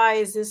clarify,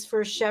 is this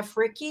for Chef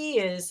Ricki?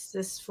 Is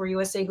this for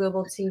USA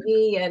Global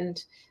TV?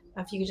 And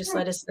if you could just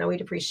let us know,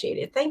 we'd appreciate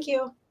it. Thank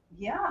you.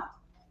 Yeah.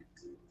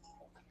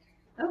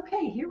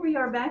 Okay, here we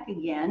are back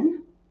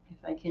again.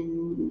 If I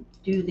can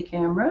do the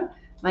camera.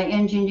 My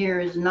engineer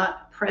is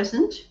not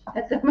present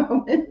at the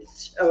moment,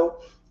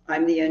 so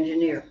I'm the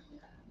engineer.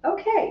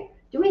 Okay,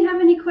 do we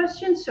have any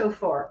questions so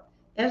far?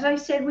 As I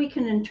said, we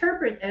can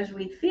interpret as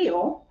we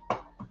feel,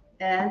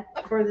 and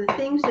for the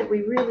things that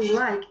we really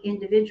like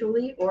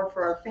individually or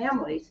for our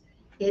families,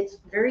 it's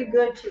very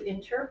good to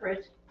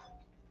interpret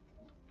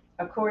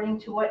according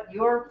to what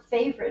your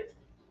favorite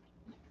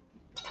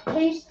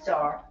tastes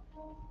are.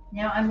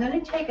 Now I'm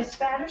going to take a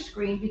spatter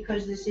screen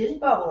because this is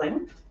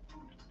bubbling,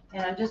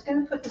 and I'm just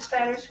going to put the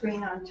spatter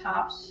screen on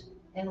tops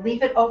and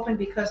leave it open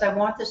because I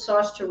want the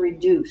sauce to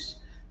reduce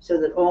so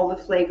that all the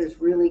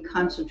flavors really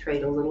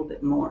concentrate a little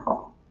bit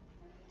more.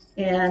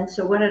 And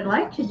so what I'd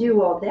like to do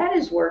while that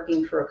is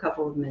working for a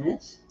couple of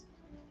minutes,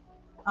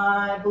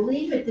 I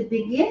believe at the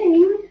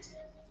beginning,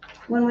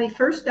 when we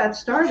first got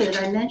started,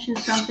 I mentioned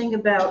something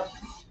about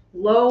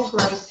low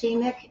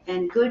glycemic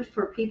and good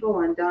for people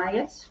on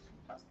diets.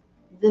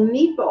 The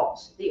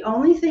meatballs, the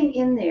only thing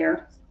in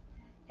there,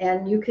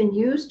 and you can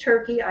use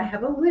turkey. I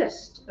have a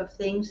list of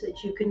things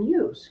that you can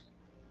use.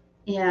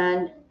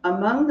 And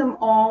among them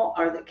all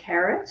are the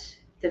carrots.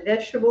 The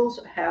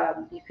vegetables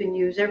you can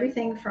use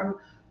everything from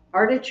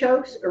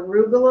artichokes,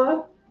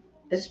 arugula,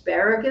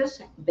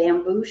 asparagus,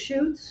 bamboo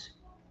shoots,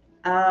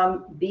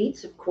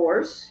 beets, of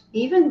course,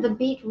 even the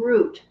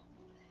beetroot.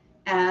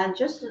 And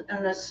just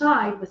an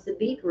aside with the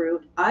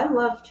beetroot, I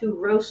love to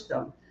roast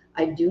them.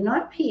 I do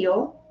not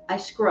peel, I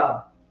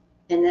scrub.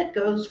 And that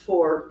goes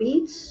for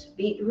beets,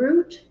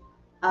 beetroot,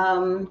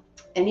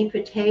 any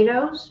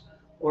potatoes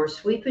or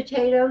sweet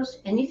potatoes,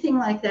 anything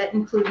like that,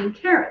 including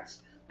carrots.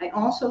 I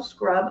also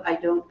scrub, I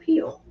don't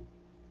peel.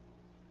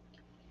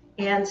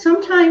 And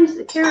sometimes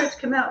the carrots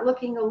come out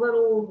looking a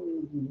little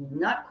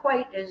not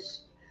quite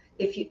as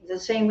the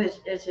same as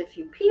if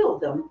you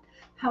peeled them.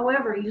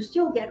 However, you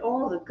still get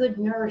all the good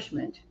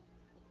nourishment.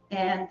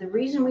 And the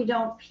reason we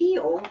don't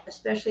peel,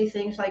 especially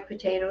things like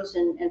potatoes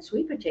and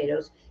sweet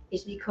potatoes,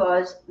 is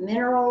because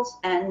minerals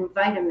and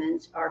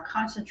vitamins are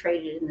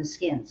concentrated in the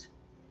skins.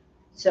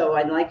 So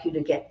I'd like you to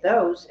get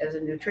those as a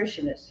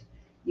nutritionist.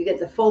 You get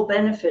the full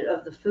benefit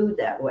of the food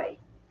that way.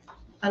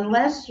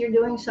 Unless you're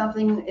doing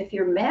something, if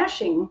you're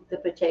mashing the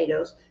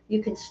potatoes,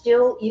 you can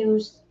still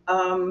use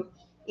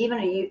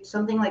even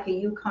something like a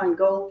Yukon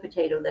Gold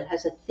potato that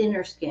has a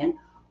thinner skin,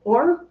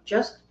 or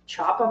just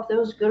chop up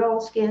those good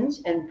old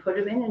skins and put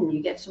them in, and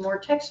you get some more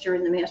texture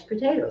in the mashed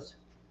potatoes.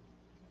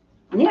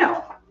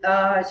 Now,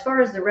 as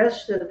far as the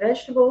rest of the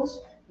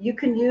vegetables, you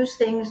can use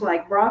things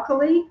like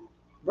broccoli,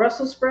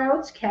 Brussels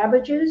sprouts,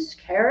 cabbages,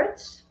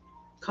 carrots,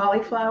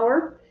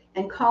 cauliflower.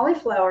 And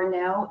cauliflower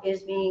now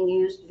is being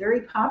used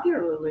very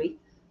popularly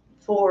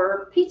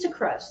for pizza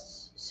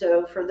crusts.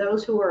 So for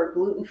those who are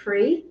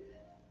gluten-free,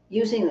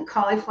 using the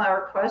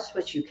cauliflower crust,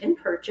 which you can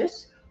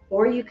purchase,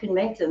 or you can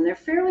make them. They're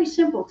fairly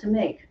simple to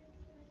make.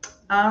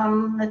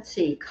 Let's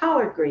see,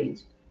 collard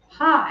greens,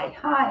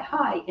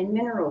 high in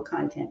mineral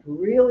content,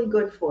 really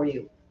good for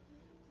you.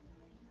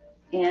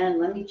 And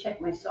let me check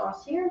my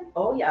sauce here.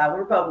 Oh yeah,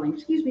 we're bubbling,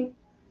 excuse me.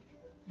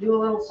 Do a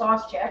little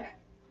sauce check.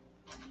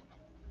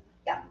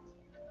 Yeah.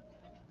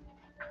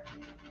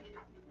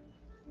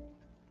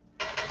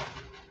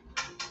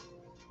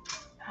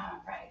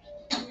 All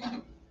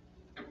right.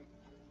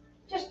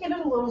 Just give it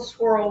a little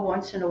swirl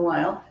once in a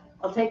while.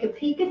 I'll take a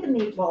peek at the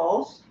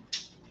meatballs.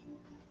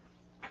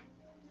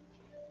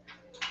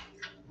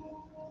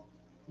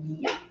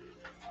 Yep.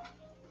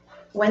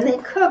 When they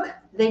cook,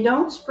 they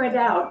don't spread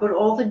out, but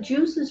all the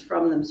juices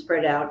from them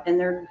spread out, and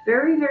they're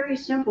very, very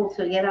simple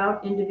to get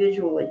out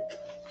individually.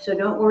 So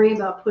don't worry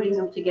about putting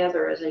them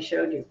together as I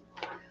showed you.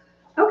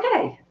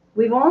 Okay,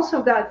 we've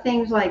also got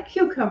things like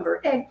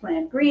cucumber,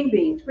 eggplant, green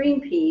beans, green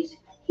peas,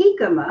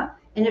 jicama,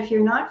 and if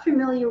you're not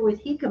familiar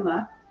with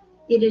jicama,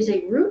 it is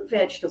a root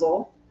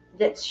vegetable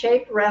that's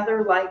shaped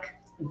rather like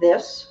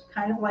this,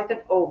 kind of like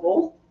an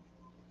oval,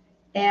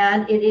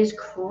 and it is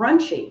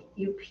crunchy.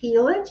 You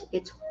peel it,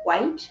 it's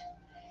white,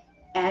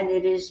 and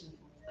it is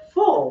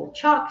full,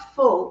 chock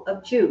full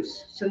of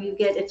juice. So you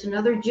get, it's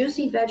another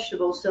juicy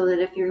vegetable, so that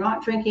if you're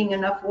not drinking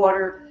enough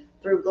water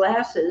through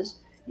glasses,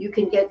 you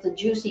can get the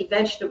juicy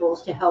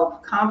vegetables to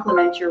help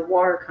complement your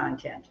water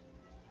content.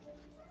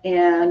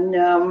 And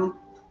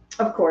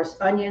of course,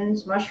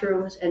 onions,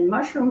 mushrooms, and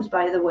mushrooms,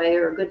 by the way,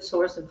 are a good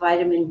source of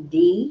vitamin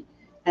D,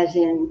 as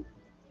in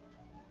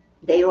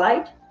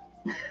daylight.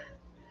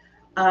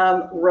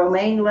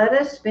 Romaine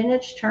lettuce,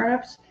 spinach,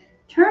 turnips.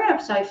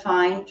 Turnips, I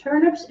find,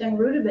 turnips and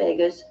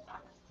rutabagas,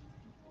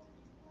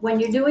 when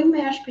you're doing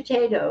mashed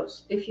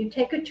potatoes, if you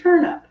take a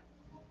turnip,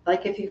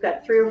 like if you've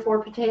got 3 or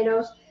 4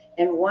 potatoes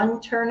and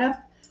 1 turnip,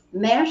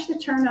 mash the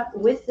turnip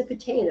with the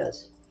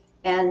potatoes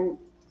and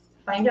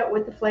find out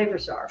what the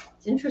flavors are.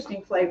 It's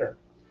interesting flavor.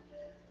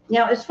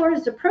 Now, as far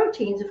as the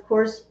proteins, of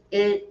course,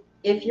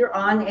 if you're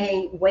on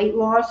a weight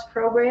loss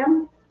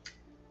program,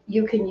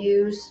 you can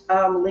use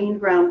lean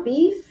ground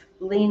beef,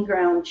 lean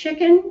ground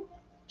chicken,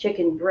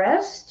 chicken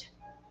breast,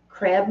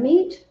 crab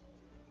meat,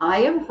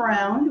 eye of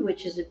round,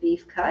 which is a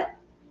beef cut,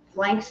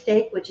 flank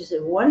steak, which is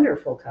a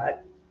wonderful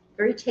cut,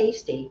 very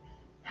tasty,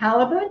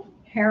 halibut,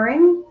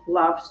 herring,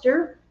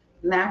 lobster,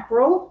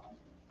 mackerel,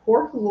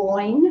 pork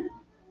loin,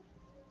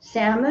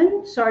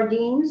 salmon,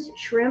 sardines,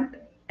 shrimp,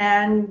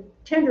 and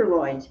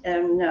tenderloins,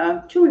 and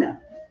tuna.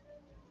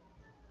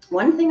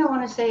 One thing I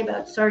want to say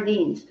about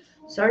sardines,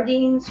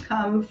 sardines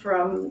come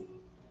from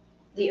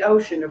the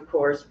ocean, of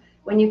course.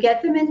 When you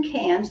get them in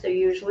cans, they're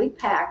usually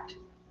packed,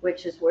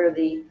 which is where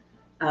the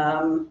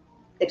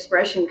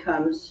expression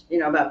comes, you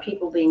know, about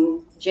people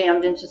being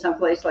jammed into some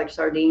place like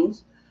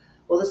sardines.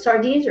 Well, the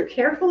sardines are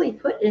carefully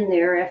put in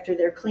there after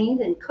they're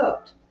cleaned and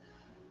cooked.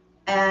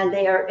 And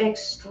they are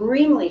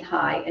extremely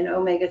high in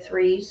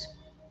omega-3s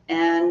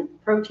and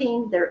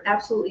protein. They're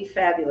absolutely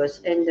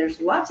fabulous. And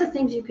there's lots of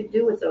things you could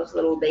do with those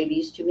little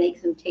babies to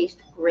make them taste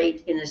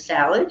great in a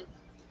salad,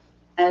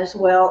 as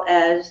well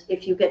as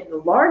if you get the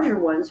larger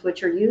ones,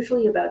 which are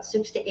usually about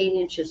 6 to 8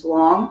 inches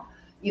long,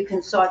 you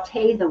can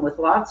saute them with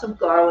lots of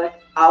garlic,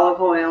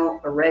 olive oil,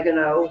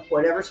 oregano,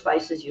 whatever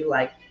spices you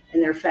like,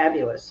 and they're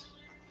fabulous.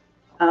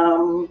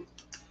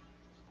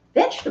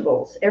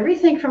 Vegetables,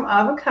 everything from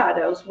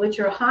avocados, which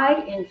are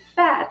high in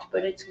fat,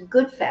 but it's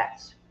good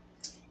fats.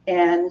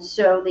 And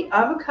so the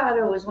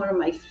avocado is one of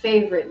my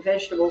favorite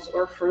vegetables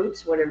or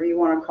fruits, whatever you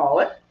want to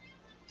call it.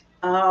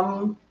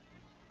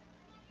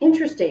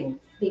 Interesting,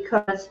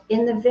 because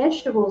in the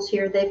vegetables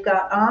here, they've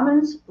got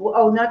almonds,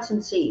 nuts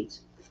and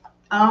seeds.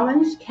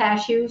 Almonds,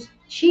 cashews,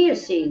 chia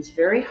seeds,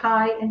 very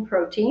high in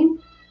protein.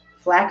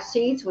 Flax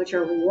seeds, which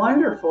are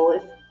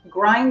wonderful.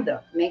 Grind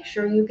them. Make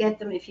sure you get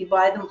them, if you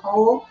buy them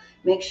whole,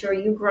 make sure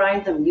you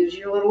grind them. Use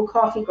your little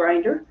coffee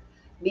grinder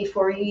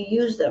before you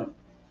use them,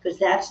 because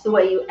that's the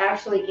way you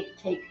actually get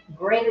to take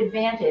great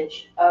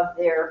advantage of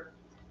their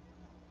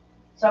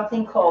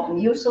something called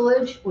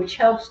mucilage, which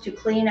helps to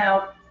clean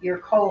out your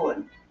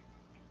colon.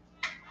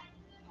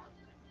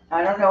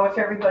 I don't know if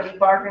everybody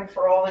bargained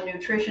for all the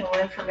nutritional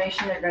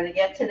information they're going to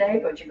get today,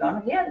 but you're going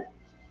to get it.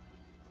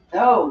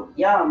 Oh,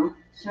 yum.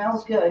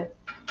 Smells good.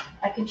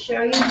 I can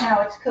show you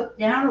how it's cooked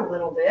down a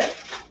little bit.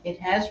 It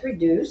has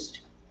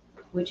reduced,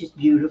 which is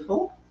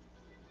beautiful.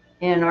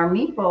 And our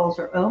meatballs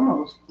are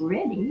almost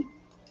ready.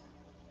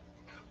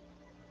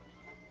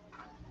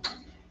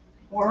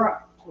 We're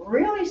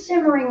really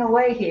simmering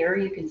away here.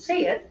 You can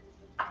see it,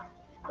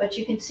 but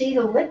you can see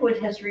the liquid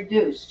has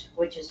reduced,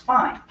 which is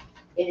fine.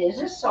 It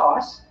is a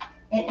sauce.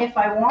 And if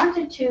I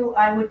wanted to,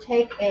 I would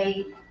take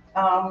a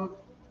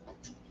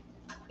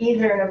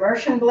either an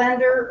immersion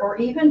blender or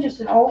even just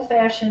an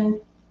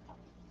old-fashioned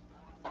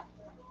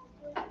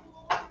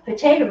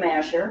potato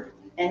masher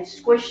and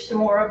squish some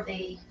more of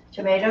the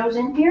tomatoes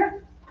in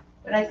here.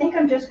 But I think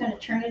I'm just going to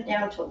turn it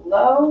down to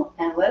low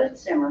and let it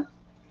simmer.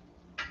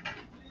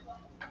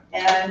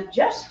 And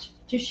just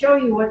to show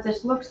you what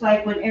this looks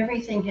like when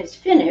everything has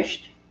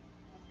finished,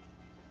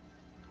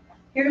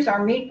 here's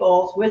our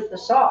meatballs with the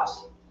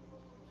sauce.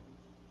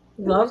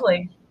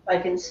 Lovely. I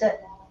can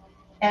set,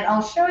 and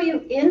I'll show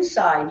you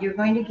inside. You're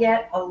going to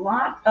get a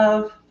lot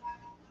of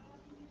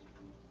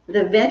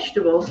the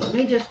vegetables. Let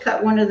me just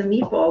cut one of the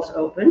meatballs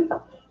open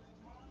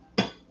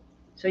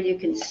so you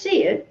can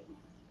see it.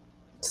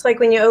 It's like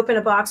when you open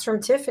a box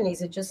from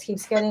Tiffany's, it just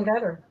keeps getting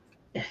better.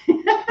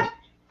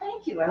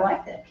 Thank you. I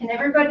like that. Can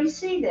everybody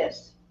see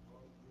this?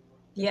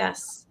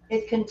 Yes.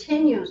 It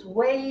continues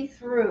way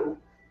through.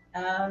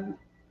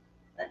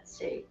 Let's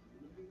see.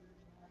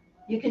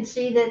 You can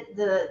see that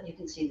you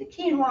can see the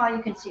quinoa,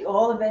 you can see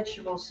all the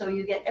vegetables, so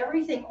you get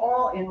everything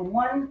all in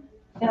one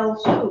fell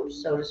swoop,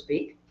 so to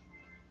speak.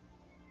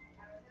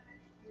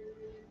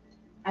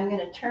 I'm going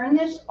to turn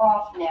this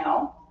off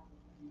now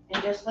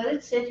and just let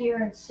it sit here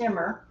and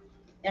simmer.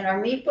 And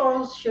our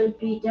meatballs should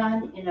be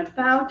done in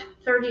about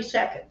 30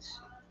 seconds.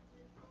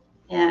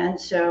 And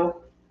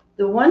so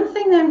the one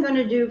thing that I'm going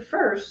to do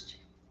first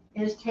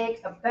is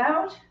take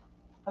about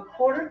a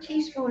 1/4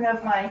 teaspoon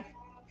of my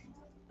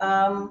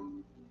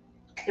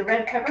the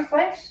red pepper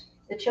flakes,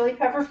 the chili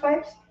pepper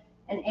flakes,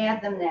 and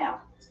add them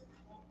now.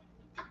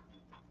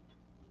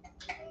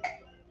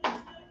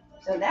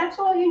 So that's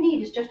all you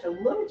need, is just a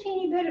little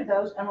teeny bit of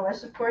those,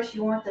 unless of course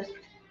you want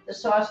the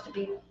sauce to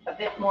be a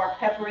bit more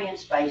peppery and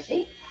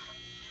spicy.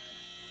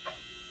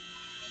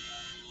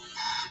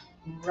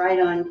 Right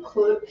on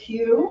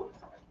cue,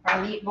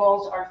 our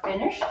meatballs are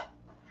finished.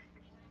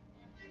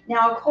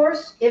 Now, of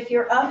course, if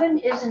your oven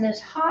isn't as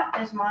hot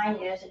as mine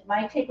is, it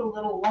might take a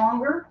little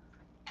longer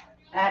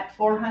at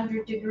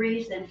 400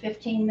 degrees than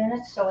 15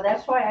 minutes. So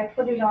that's why I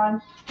put it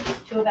on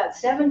to about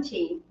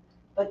 17.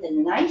 But the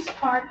nice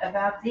part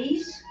about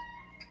these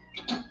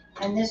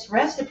and this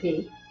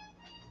recipe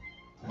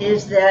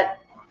is that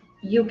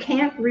you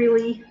can't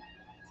really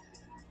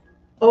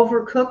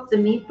overcook the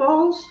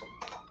meatballs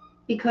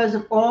because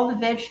of all the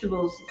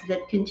vegetables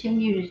that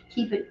continue to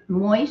keep it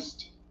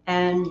moist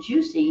and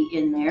juicy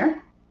in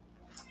there.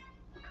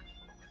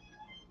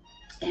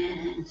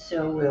 And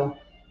so we'll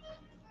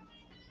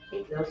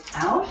take those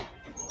out.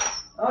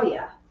 Oh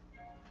yeah.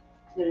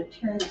 I'm going to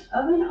turn the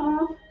oven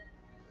off.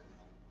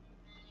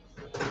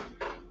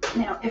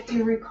 Now, if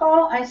you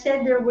recall, I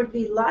said there would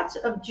be lots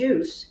of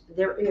juice.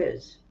 There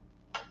is.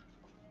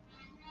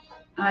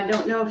 I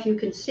don't know if you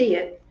can see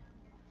it.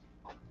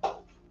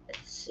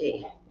 Let's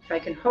see. If I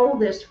can hold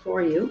this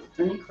for you,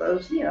 let me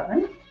close the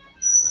oven.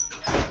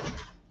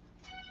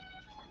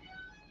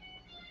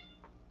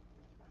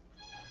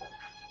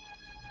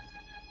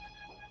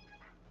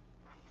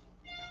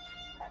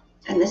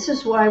 And this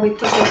is why we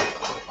put this,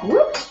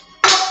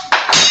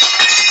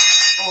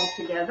 all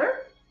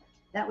together.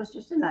 That was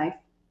just a knife.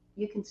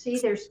 You can see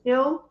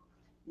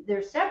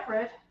they're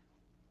separate,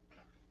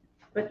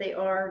 but they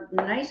are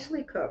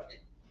nicely cooked.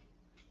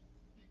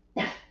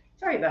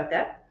 Sorry about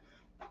that.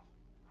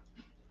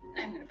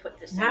 I'm going to put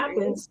this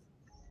happens.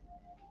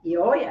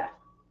 Oh yeah.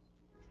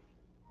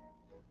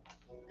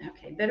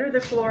 Okay, better the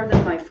floor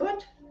than my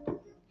foot.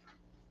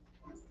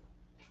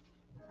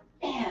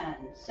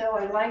 And so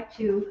I like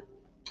to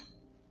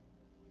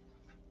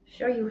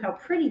show you how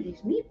pretty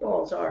these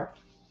meatballs are.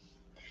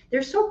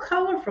 They're so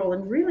colorful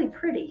and really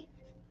pretty.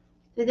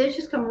 So they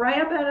just come right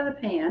up out of the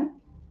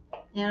pan.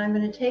 And I'm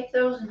going to take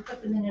those and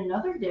put them in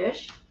another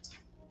dish,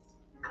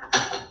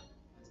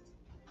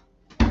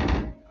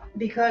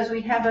 because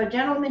we have a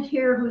gentleman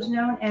here who's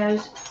known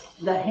as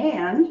the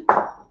Hand,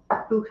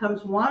 who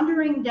comes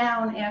wandering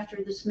down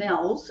after the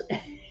smells,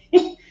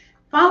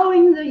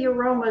 following the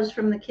aromas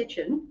from the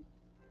kitchen.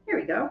 Here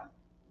we go.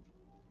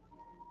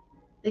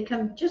 They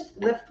come just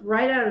lift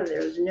right out of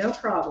there. There's no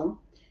problem.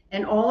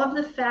 And all of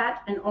the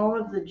fat and all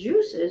of the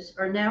juices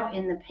are now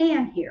in the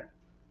pan here.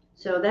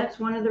 So that's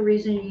one of the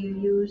reasons you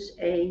use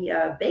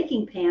a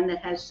baking pan that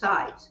has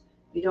sides.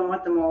 You don't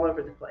want them all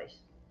over the place.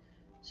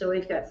 So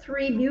we've got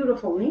 3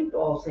 beautiful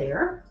meatballs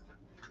there.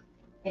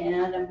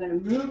 And I'm going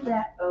to move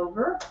that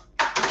over.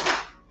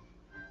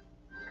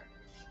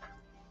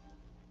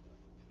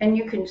 And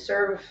you can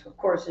serve, of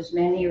course, as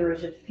many or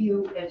as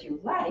few as you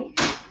like.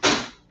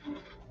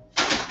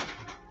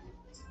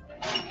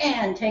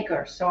 And take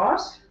our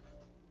sauce.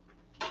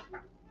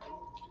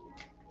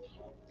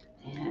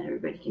 And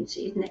everybody can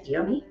see, isn't that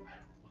yummy?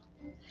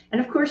 And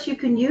of course, you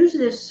can use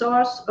this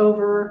sauce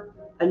over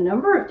a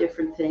number of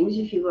different things.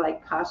 If you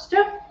like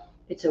pasta,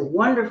 it's a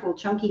wonderful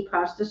chunky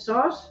pasta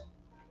sauce.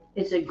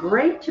 It's a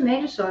great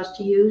tomato sauce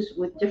to use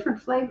with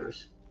different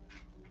flavors.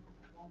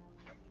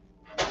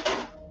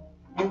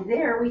 And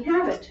there we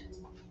have it.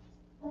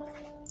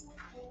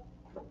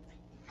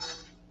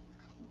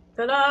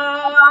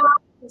 Ta-da!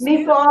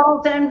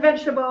 Meatballs and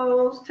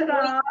vegetables.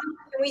 Ta-da!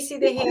 Can we see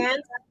the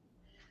hand?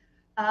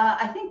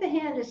 I think the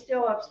Hand is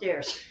still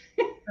upstairs.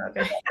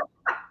 Okay.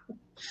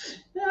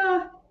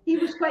 He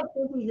was quite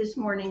busy this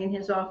morning in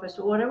his office.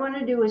 So what I want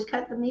to do is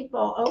cut the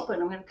meatball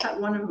open. I'm going to cut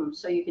one of them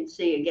so you can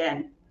see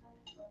again.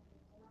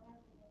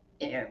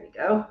 There we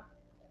go.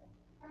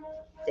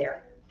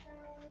 There.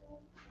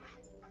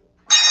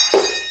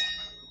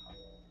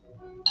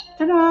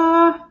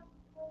 Ta-da!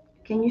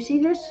 Can you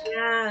see this?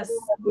 Yes.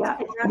 Yeah.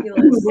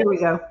 Fabulous. There we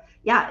go.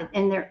 Yeah,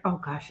 and there. Oh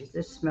gosh, does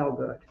this smell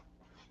good?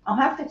 I'll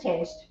have to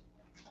taste.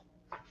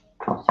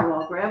 So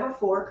I'll grab a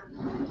fork.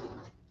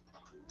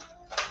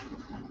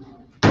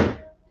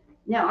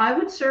 Now I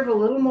would serve a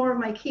little more of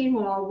my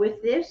quinoa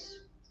with this,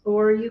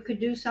 or you could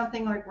do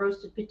something like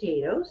roasted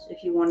potatoes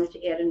if you wanted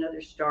to add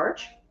another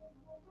starch.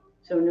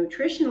 So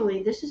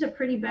nutritionally, this is a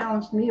pretty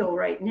balanced meal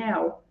right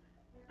now.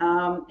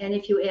 And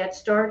if you add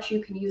starch,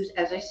 you can use,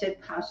 as I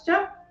said,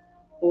 pasta,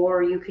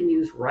 or you can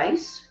use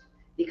rice,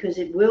 because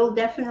it will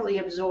definitely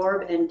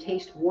absorb and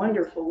taste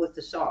wonderful with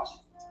the sauce.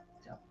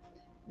 So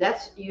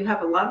that's, you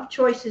have a lot of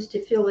choices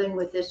to fill in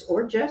with this,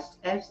 or just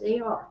as they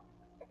are.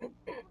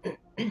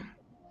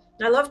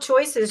 I love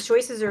choices.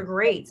 Choices are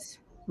great.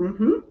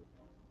 Mm-hmm.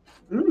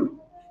 Mm.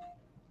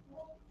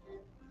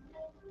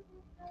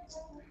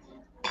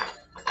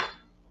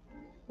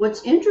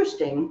 What's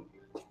interesting,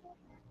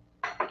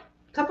 a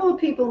couple of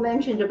people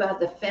mentioned about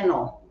the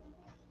fennel,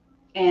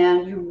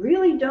 and you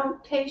really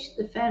don't taste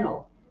the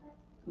fennel.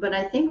 But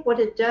I think what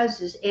it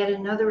does is add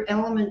another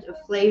element of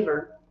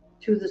flavor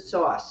to the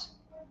sauce.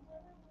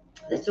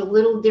 That's a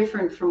little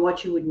different from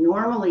what you would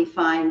normally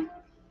find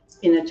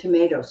in a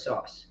tomato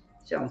sauce.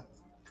 So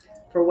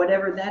for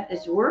whatever that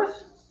is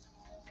worth,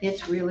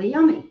 it's really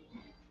yummy.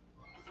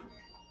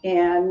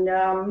 And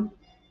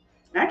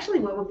actually,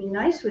 what would be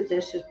nice with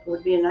this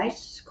would be a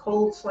nice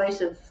cold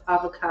slice of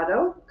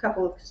avocado, a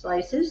couple of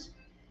slices,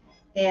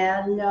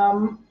 and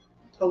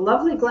a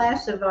lovely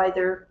glass of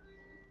either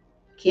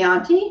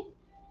Chianti,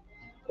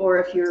 or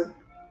if you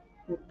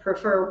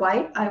prefer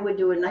white, I would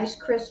do a nice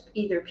crisp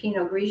either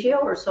Pinot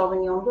Grigio or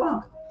Sauvignon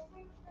Blanc.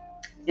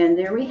 And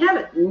there we have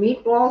it,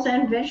 meatballs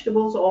and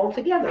vegetables all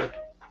together.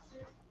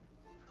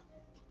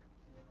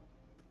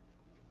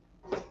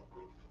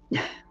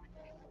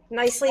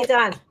 Nicely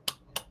done.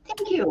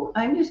 Thank you.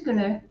 I'm just going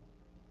to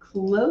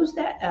close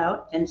that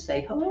out and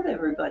say hello to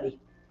everybody.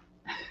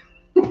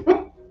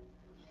 Go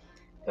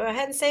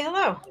ahead and say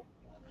hello.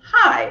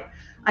 Hi.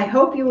 I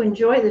hope you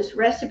enjoy this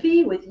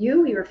recipe with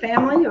you, your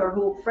family, or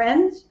who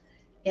friends.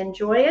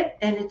 Enjoy it.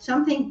 And it's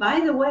something, by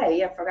the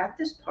way, I forgot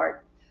this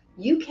part.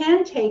 You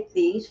can take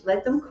these,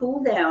 let them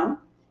cool down,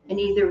 and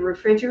either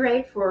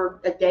refrigerate for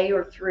a day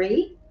or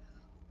 3,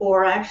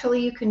 or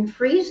actually you can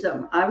freeze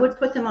them. I would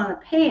put them on a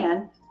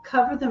pan,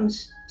 cover them,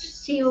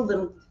 seal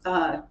them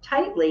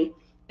tightly,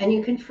 and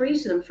you can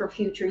freeze them for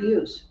future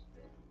use.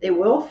 They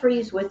will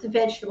freeze with the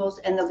vegetables,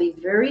 and they'll be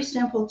very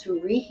simple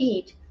to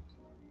reheat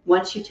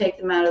once you take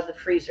them out of the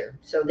freezer.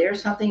 So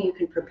there's something you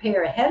can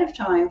prepare ahead of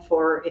time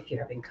for if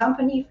you're having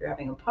company, if you're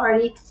having a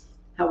party,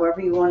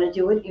 however you want to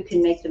do it. You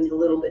can make them a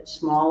little bit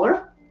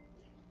smaller.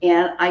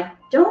 And I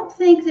don't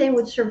think they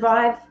would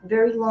survive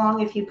very long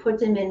if you put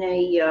them in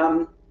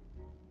a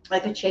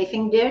like a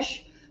chafing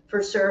dish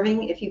for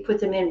serving. If you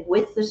put them in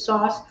with the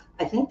sauce,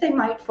 I think they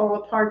might fall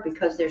apart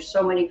because there's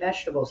so many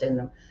vegetables in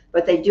them.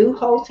 But they do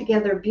hold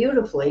together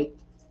beautifully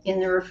in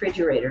the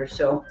refrigerator.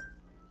 So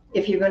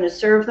if you're going to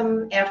serve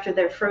them after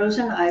they're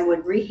frozen, I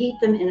would reheat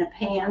them in a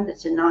pan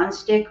that's a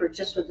nonstick or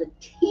just with a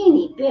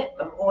teeny bit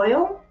of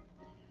oil,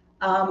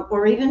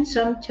 or even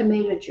some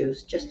tomato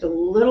juice, just a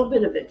little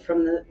bit of it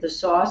from the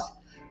sauce,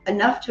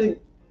 enough to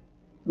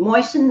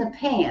moisten the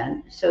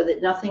pan so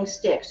that nothing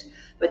sticks.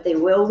 But they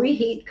will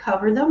reheat,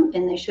 cover them,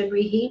 and they should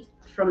reheat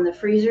from the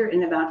freezer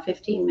in about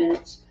 15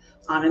 minutes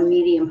on a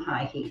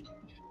medium-high heat.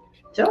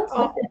 So,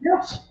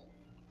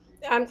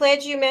 I'm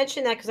glad you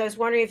mentioned that because I was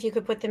wondering if you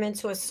could put them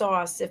into a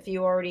sauce if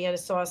you already had a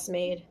sauce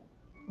made.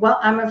 Well,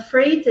 I'm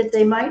afraid that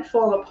they might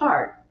fall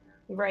apart.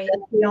 Right.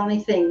 That's the only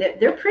thing.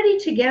 They're pretty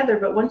together,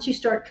 but once you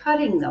start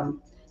cutting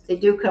them, they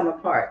do come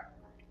apart.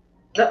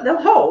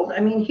 They'll hold.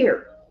 I mean,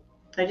 here,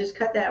 I just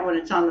cut that when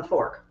it's on the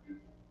fork.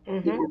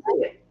 Mm-hmm. You can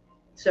see it.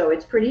 So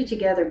it's pretty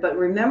together, but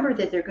remember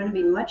that they're going to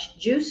be much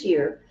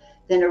juicier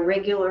than a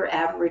regular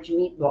average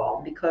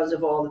meatball because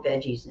of all the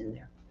veggies in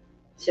there.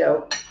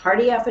 So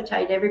hearty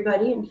appetite,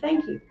 everybody, and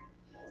thank you.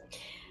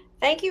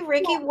 Thank you,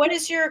 Ricki. What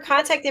is your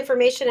contact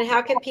information and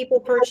how can people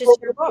purchase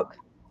your book?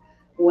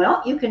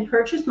 Well, you can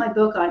purchase my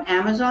book on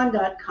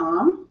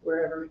Amazon.com,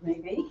 wherever it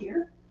may be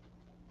here.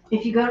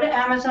 If you go to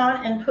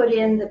Amazon and put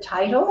in the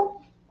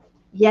title,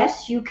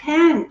 Yes, You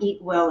Can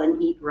Eat Well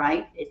and Eat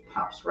Right, it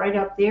pops right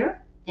up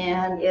there.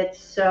 And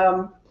it's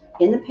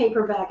in the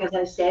paperback, as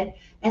I said.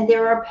 And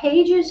there are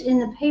pages in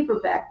the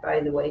paperback, by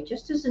the way,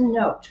 just as a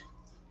note,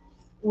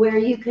 where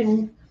you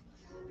can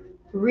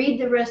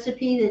read the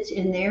recipe that's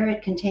in there.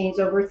 It contains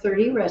over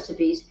 30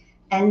 recipes.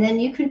 And then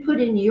you can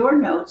put in your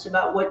notes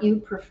about what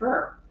you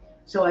prefer.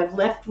 So I've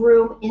left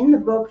room in the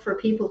book for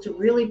people to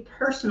really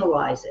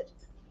personalize it.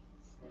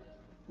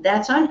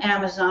 That's on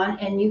Amazon,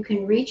 and you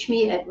can reach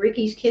me at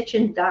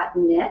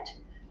rickiskitchen.net.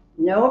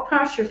 No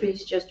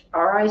apostrophes, just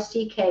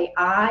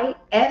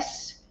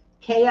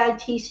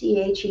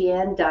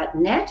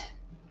RICKISKITCHEN.net,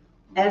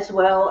 as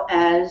well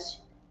as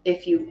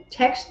if you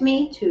text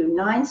me to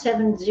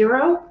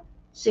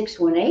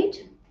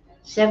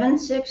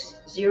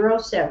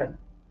 970-618-7607.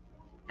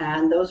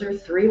 And those are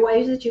 3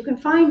 ways that you can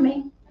find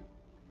me.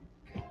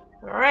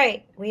 All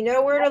right. We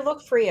know where to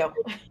look for you.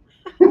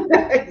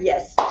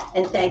 Yes,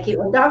 and thank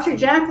you. And Dr.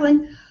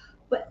 JACALYN,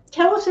 but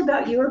tell us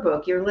about your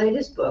book, your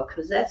latest book,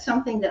 because that's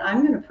something that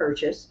I'm going to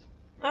purchase.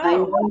 Oh. I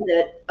know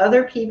that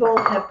other people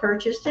have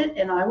purchased it,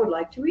 and I would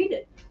like to read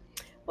it.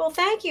 Well,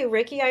 thank you,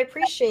 Ricki. I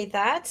appreciate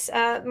that.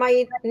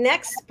 My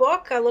next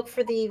book, I look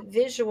for the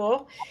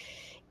visual.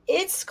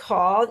 It's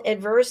called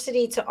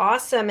Adversity to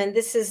Awesome, and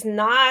this is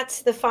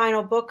not the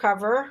final book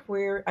cover.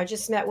 I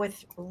just met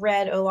with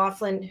Red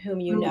O'Loughlin, whom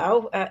you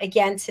know,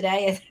 again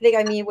today. I think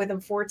I meet with him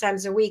 4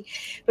 times a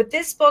week. But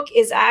this book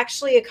is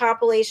actually a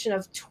compilation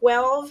of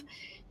 12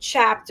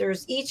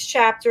 chapters. Each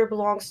chapter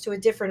belongs to a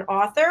different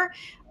author.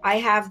 I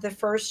have the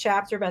first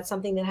chapter about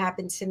something that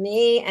happened to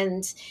me,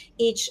 and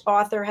each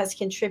author has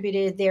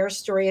contributed their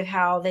story of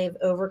how they've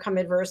overcome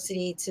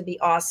adversity to be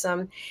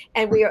awesome.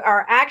 And we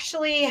are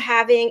actually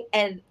having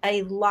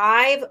a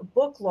live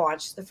book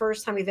launch. The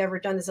first time we've ever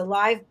done this, a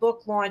live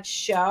book launch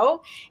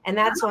show, and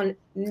that's on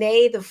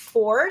May the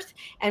 4th.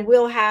 And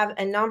we'll have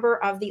a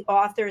number of the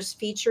authors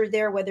featured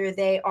there, whether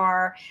they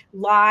are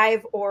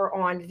live or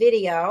on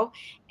video.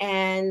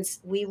 And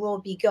we will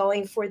be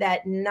going for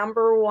that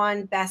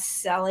 #1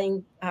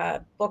 best-selling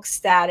book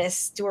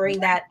status during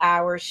that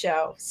hour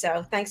show.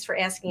 So thanks for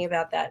asking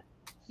about that.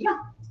 Yeah.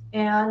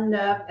 And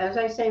as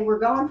I say, we're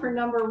going for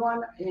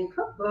 #1 in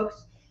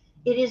cookbooks.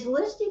 It is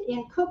listed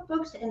in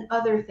cookbooks and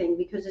other things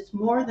because it's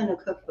more than a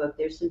cookbook.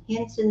 There's some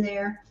hints in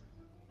there.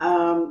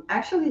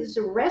 Actually, there's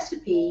a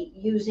recipe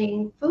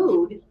using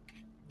food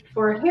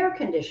for a hair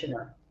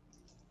conditioner,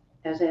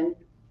 and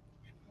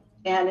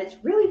it's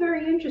really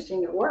very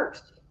interesting. It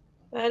works.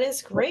 That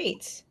is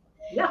great.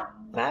 Yeah.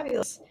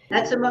 Fabulous.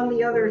 That's among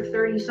the other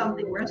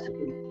 30-something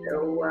recipes.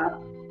 So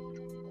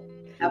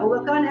have a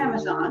look on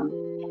Amazon,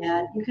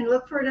 and you can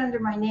look for it under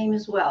my name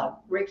as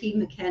well, Ricki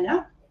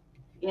Mckenna,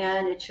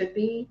 and it should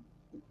be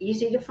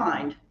easy to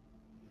find.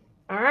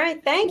 All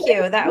right. Thank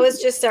you. That was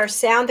just our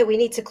sound that we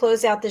need to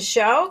close out the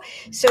show.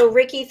 So,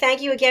 Ricki,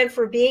 thank you again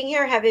for being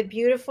here. Have a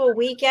beautiful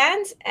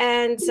weekend.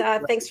 And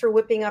thanks for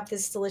whipping up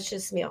this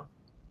delicious meal.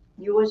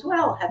 You as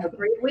well. Have a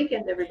great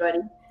weekend, everybody.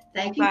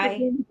 Thank you for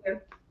being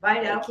here. Bye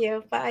now. Thank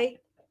you. Bye.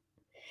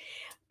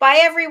 Bye,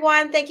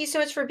 everyone. Thank you so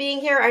much for being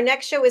here. Our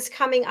next show is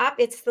coming up.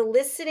 It's The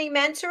Listening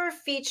Mentor,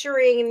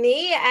 featuring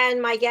me and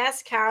my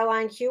guest,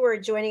 Caroline Hewer,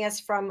 joining us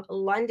from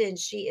London.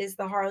 She is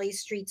the Harley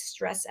Street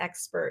stress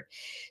expert.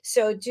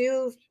 So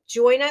do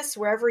join us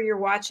wherever you're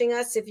watching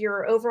us. If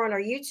you're over on our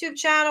YouTube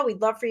channel,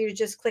 we'd love for you to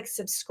just click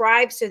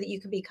subscribe so that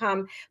you can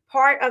become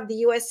part of the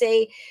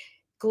USA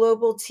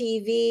Global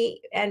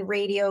TV and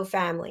radio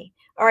family.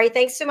 All right.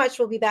 Thanks so much.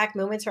 We'll be back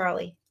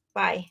momentarily.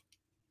 Bye.